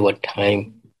exactly what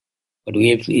time, but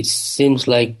it seems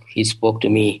like he spoke to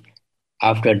me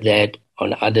after that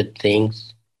on other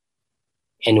things.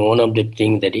 And one of the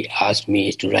things that he asked me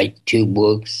is to write 2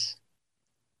 books.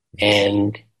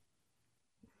 And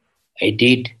I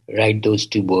did write those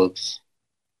 2 books.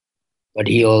 But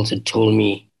he also told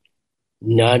me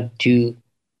not to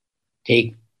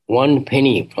take 1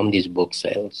 penny from these book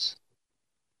sales.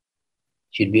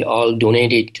 It should be all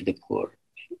donated to the poor.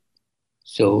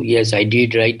 So yes, I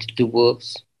did write 2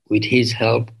 books with his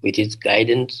help, with his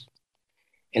guidance.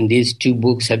 And these 2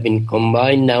 books have been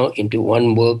combined now into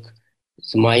 1 book.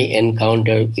 It's My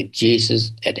Encounter with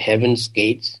Jesus at Heaven's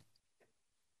Gates.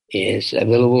 It's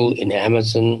available in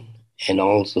Amazon and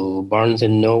also Barnes &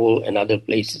 Noble and other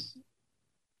places.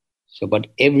 So, but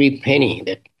every penny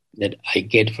that I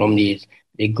get from these,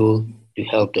 they go to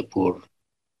help the poor.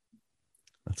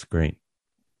 That's great.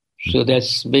 So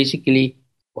that's basically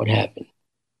what happened.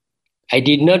 I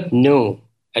did not know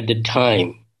at the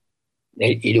time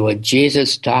that it was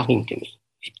Jesus talking to me.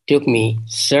 It took me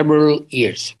several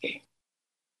years. Okay?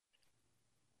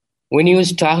 When he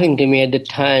was talking to me at the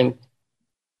time,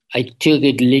 I took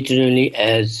it literally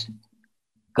as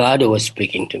God was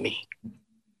speaking to me.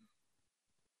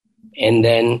 And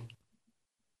then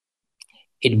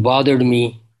it bothered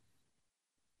me.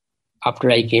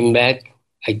 After I came back,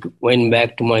 I went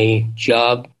back to my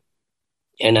job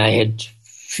and I had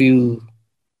few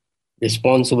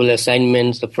responsible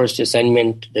assignments. The first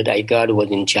assignment that I got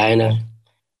was in China.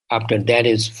 After that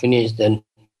is finished, then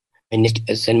my next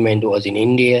assignment was in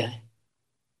India.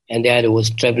 And that I was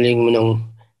traveling,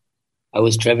 I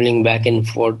was traveling back and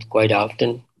forth quite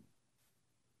often.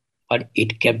 But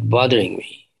it kept bothering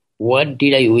me. What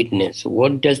did I witness?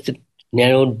 What does the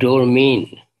narrow door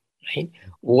mean? Right?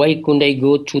 Why couldn't I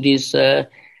go to these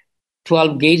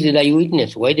 12 gates that I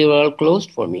witnessed? Why they were all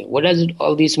closed for me? What does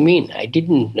all this mean? I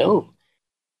didn't know.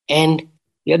 And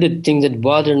the other thing that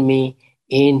bothered me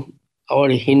in our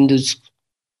Hindu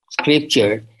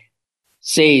scripture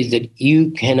says that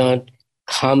you cannot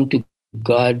come to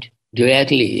God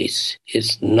directly.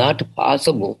 It's not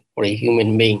possible for a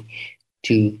human being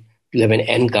to have an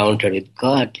encounter with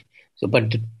God. So,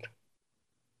 but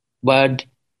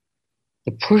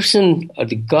the person or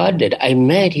the God that I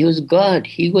met, he was God.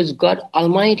 He was God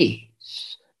Almighty.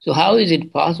 So how is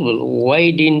it possible?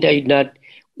 Why didn't I not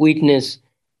witness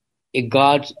a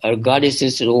God or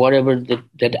goddesses or whatever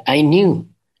that I knew?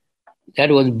 That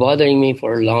was bothering me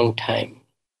for a long time.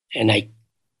 And I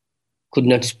could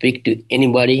not speak to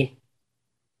anybody.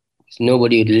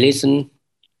 Nobody would listen.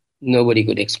 Nobody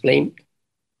could explain.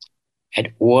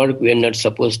 At work, we are not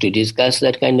supposed to discuss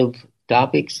that kind of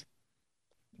topics.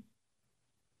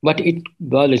 But it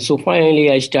bothered. So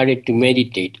finally, I started to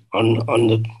meditate on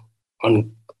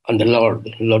on the Lord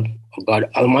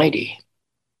God Almighty.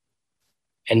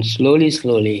 And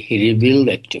slowly, He revealed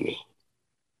that to me.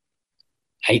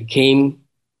 I came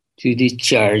to this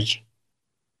church.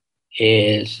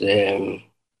 It's a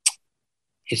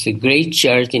great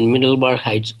church in Middleburg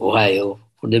Heights, Ohio,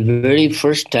 for the very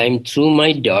first time through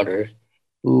my daughter,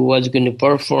 who was going to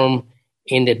perform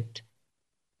in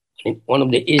one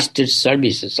of the Easter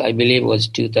services. I believe it was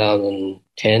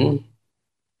 2010.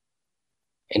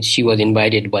 And she was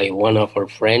invited by one of her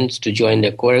friends to join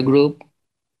the choir group.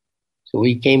 So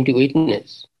we came to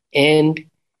witness. And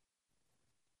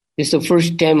this is the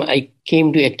first time I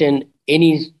came to attend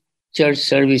any church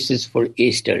services for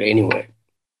Easter anywhere.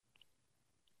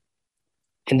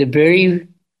 And the very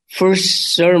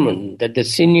first sermon that the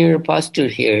senior pastor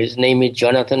here, his name is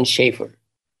Jonathan Schaefer.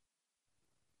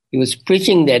 He was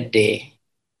preaching that day.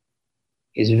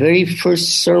 His very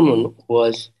first sermon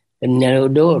was a narrow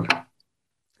door.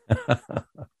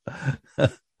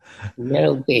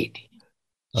 Narrow gate.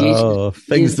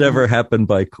 Things never happen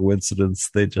by coincidence.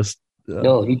 They just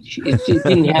no, it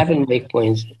didn't happen by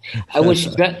coincidence. I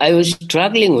was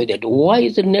struggling with it. Why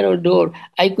is the narrow door?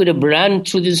 I could have run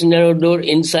through this narrow door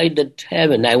inside the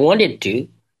heaven. I wanted to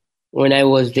when I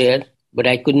was there, but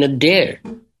I could not dare.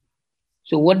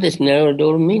 So what does narrow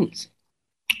door means?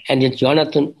 And yet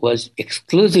Jonathan was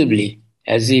exclusively,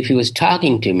 as if he was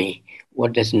talking to me,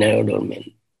 what does narrow door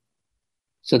mean?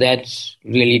 So that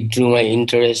really drew my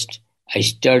interest. I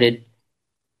started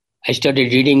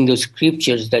reading the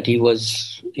scriptures that he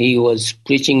was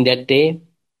preaching that day.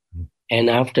 And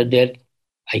after that,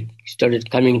 I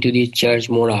started coming to the church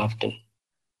more often.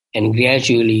 And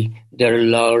gradually, the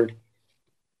Lord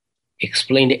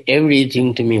explained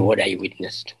everything to me, what I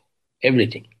witnessed.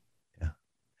 Everything. Yeah.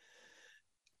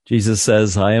 Jesus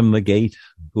says, I am the gate.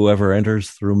 Whoever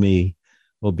enters through me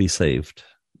will be saved.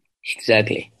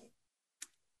 Exactly.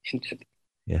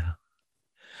 Yeah.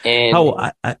 And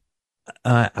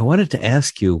I wanted to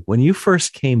ask you, when you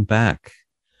first came back,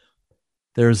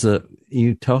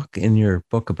 you talk in your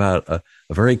book about a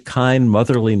very kind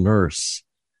motherly nurse,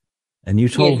 and you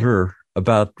told her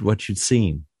about what you'd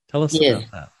seen. Tell us about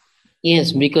that.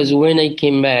 Yes, because when I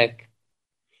came back,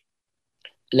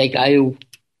 like I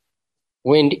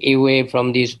went away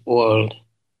from this world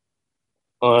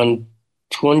on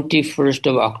 21st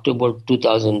of October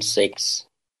 2006.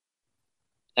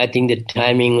 I think the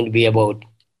timing would be about,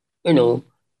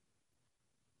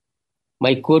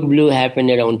 my code blue happened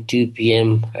around 2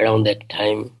 p.m. around that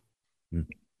time.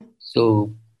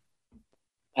 So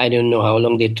I don't know how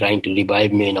long they're trying to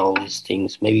revive me and all these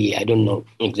things. Maybe, I don't know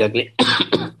exactly.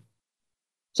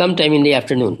 Sometime in the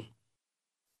afternoon.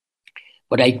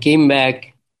 But I came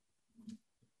back.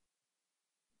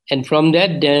 And from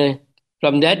that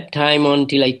time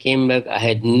until I came back, I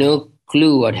had no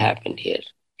clue what happened here.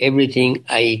 Everything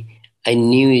I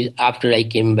knew is after I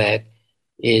came back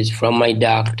is from my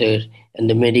doctor and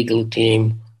the medical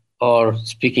team, or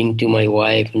speaking to my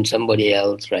wife and somebody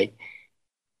else, right?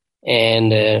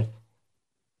 And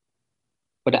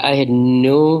but I had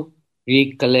no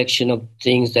recollection of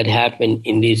things that happened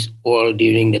in this world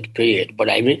during that period. But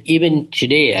even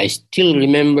today, I still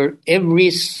remember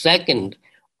every second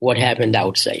what happened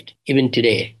outside. Even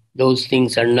today, those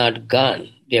things are not gone;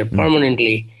 they're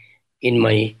permanently in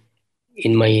my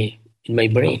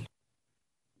brain.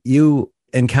 You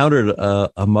encountered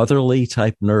a motherly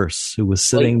type nurse who was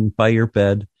sitting by your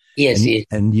bed. Yes,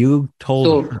 and you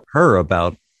told her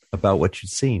about what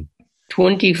you'd seen.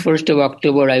 21st of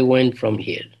October, I went from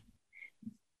here,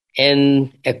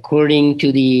 and according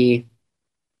to the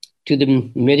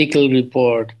medical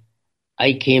report,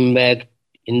 I came back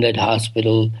in that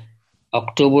hospital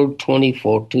October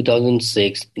 24,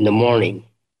 2006, in the morning,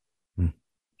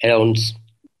 around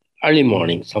early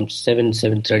morning, some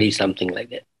 7:30, something like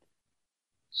that.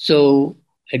 So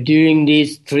during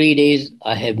these 3 days,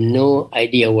 I have no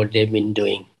idea what they've been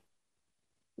doing.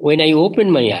 When I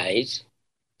opened my eyes,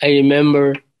 I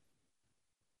remember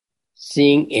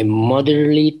seeing a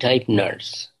motherly type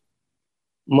nurse.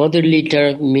 Motherly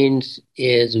type means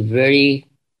is very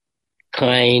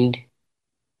kind,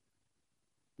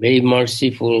 very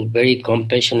merciful, very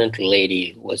compassionate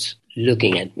lady was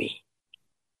looking at me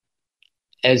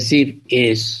as if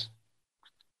is.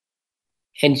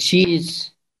 And she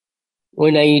is,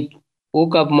 when I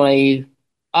woke up my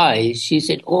eyes, she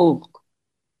said, "Oh,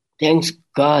 thanks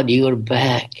God, you're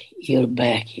back. You're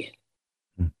back here."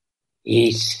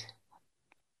 Yes.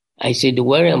 I said,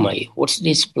 "Where am I? What's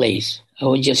this place?" I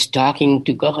was just talking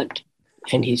to God.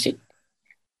 And he said,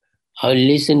 "I'll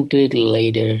listen to it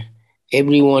later.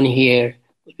 Everyone here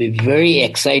will be very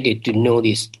excited to know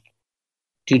this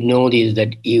to notice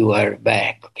that you are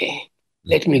back. Okay,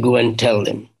 let me go and tell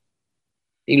them.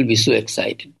 They'll be so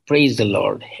excited. Praise the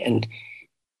Lord. And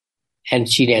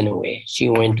she ran away. She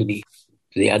went to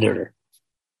the other.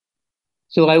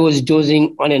 So I was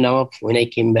dozing on and off when I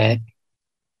came back.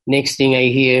 Next thing I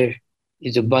hear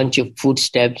is a bunch of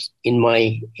footsteps in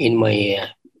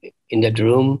that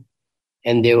room,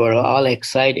 and they were all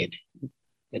excited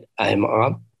that I'm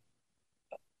up.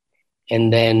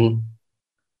 And then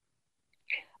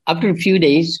after a few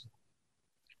days,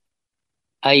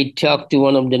 I talked to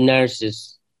one of the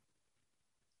nurses.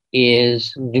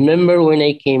 Remember when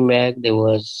I came back, there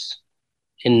was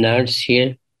a nurse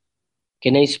here?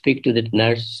 Can I speak to that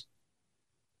nurse?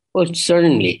 Oh,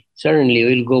 certainly.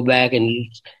 We'll go back and,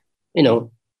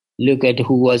 look at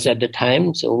who was at the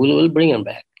time. So we'll bring her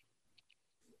back.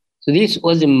 So this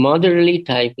was a motherly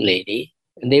type lady.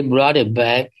 And they brought her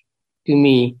back to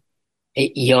me,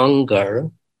 a young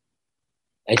girl.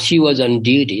 And she was on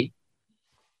duty.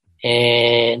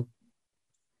 And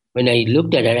when I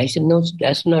looked at her, I said, no,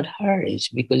 that's not her. It's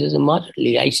because it's a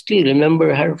motherly. I still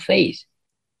remember her face.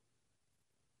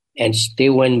 And they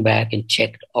went back and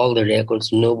checked all the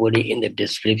records. Nobody in the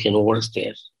description was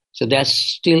there. So that's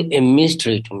still a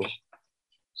mystery to me.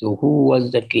 So who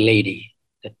was that lady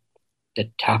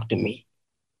that talked to me?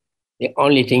 The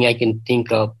only thing I can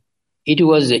think of, it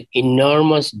was an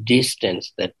enormous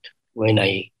distance that when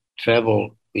I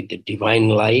traveled with the divine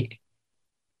light,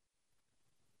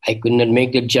 I could not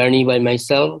make the journey by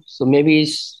myself. So maybe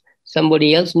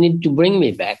somebody else needed to bring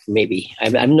me back, maybe.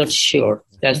 I'm not sure.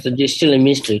 That's still a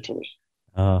mystery to me.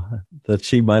 That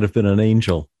she might have been an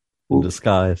angel in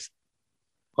disguise.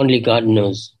 Only God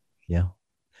knows. Yeah.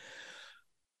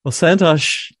 Well,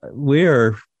 Santosh,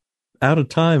 we're out of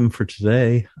time for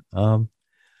today. And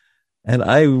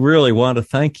I really want to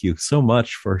thank you so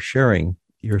much for sharing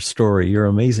your story, your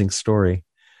amazing story.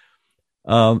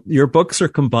 Your books are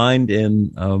combined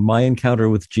in My Encounter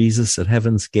with Jesus at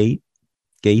Heaven's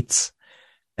Gates.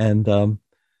 And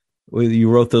you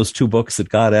wrote those 2 books that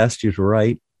God asked you to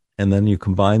write, and then you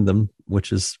combined them,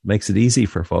 which makes it easy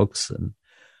for folks. And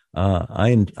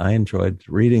I enjoyed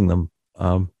reading them.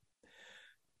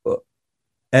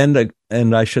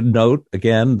 And I should note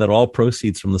again that all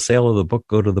proceeds from the sale of the book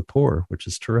go to the poor, which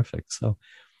is terrific. So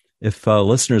if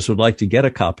listeners would like to get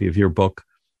a copy of your book,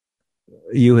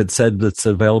 you had said it's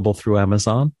available through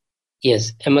Amazon?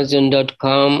 Yes,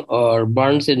 Amazon.com or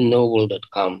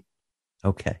BarnesandNoble.com.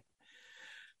 Okay.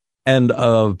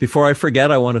 And before I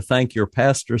forget, I want to thank your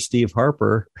pastor, Steve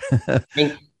Harper,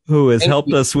 who has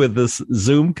helped us with this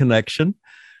Zoom connection.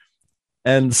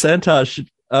 And Santosh,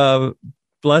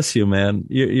 bless you, man.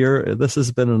 This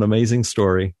has been an amazing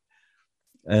story.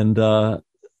 And the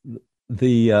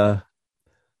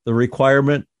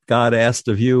requirement God asked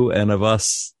of you and of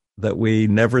us that we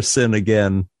never sin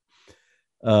again,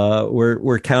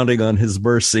 we're counting on His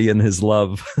mercy and His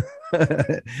love.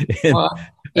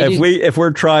 If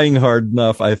we're trying hard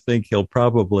enough, I think He'll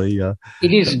probably.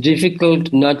 It is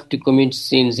difficult not to commit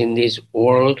sins in this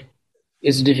world.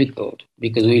 It's difficult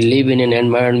because we live in an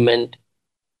environment.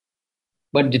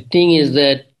 But the thing is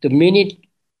that the minute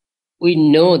we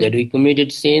know that we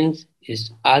committed sins,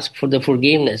 is ask for the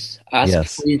forgiveness.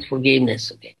 Ask for His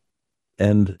forgiveness. Okay.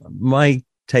 And my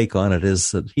take on it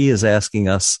is that He is asking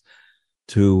us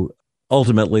to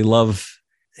ultimately love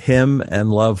Him and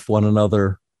love one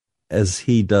another as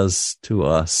He does to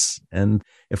us. And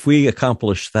if we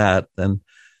accomplish that, then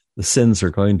the sins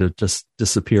are going to just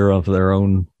disappear of their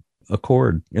own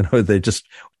accord.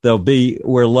 They'll be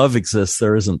where love exists.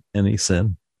 There isn't any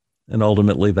sin. And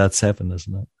ultimately that's heaven,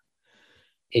 isn't it?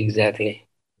 Exactly.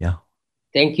 Yeah.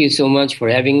 Thank you so much for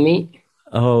having me.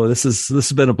 Oh, this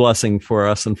has been a blessing for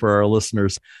us and for our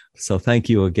listeners. So thank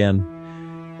you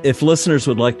again. If listeners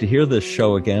would like to hear this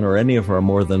show again or any of our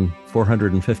more than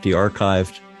 450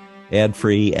 archived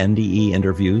ad-free NDE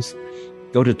interviews,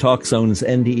 go to TalkZone's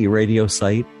NDE radio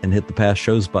site and hit the past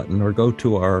shows button, or go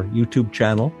to our YouTube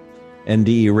channel,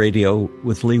 NDE Radio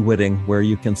with Lee Witting, where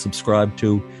you can subscribe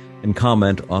to and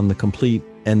comment on the complete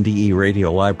NDE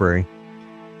Radio library.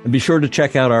 And be sure to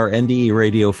check out our NDE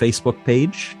Radio Facebook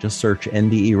page. Just search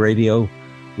NDE Radio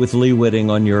with Lee Witting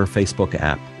on your Facebook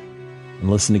app. And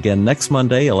listen again next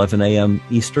Monday, 11 a.m.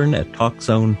 Eastern at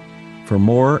TalkZone for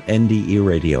more NDE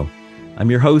Radio. I'm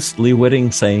your host, Lee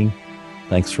Witting, saying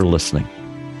thanks for listening.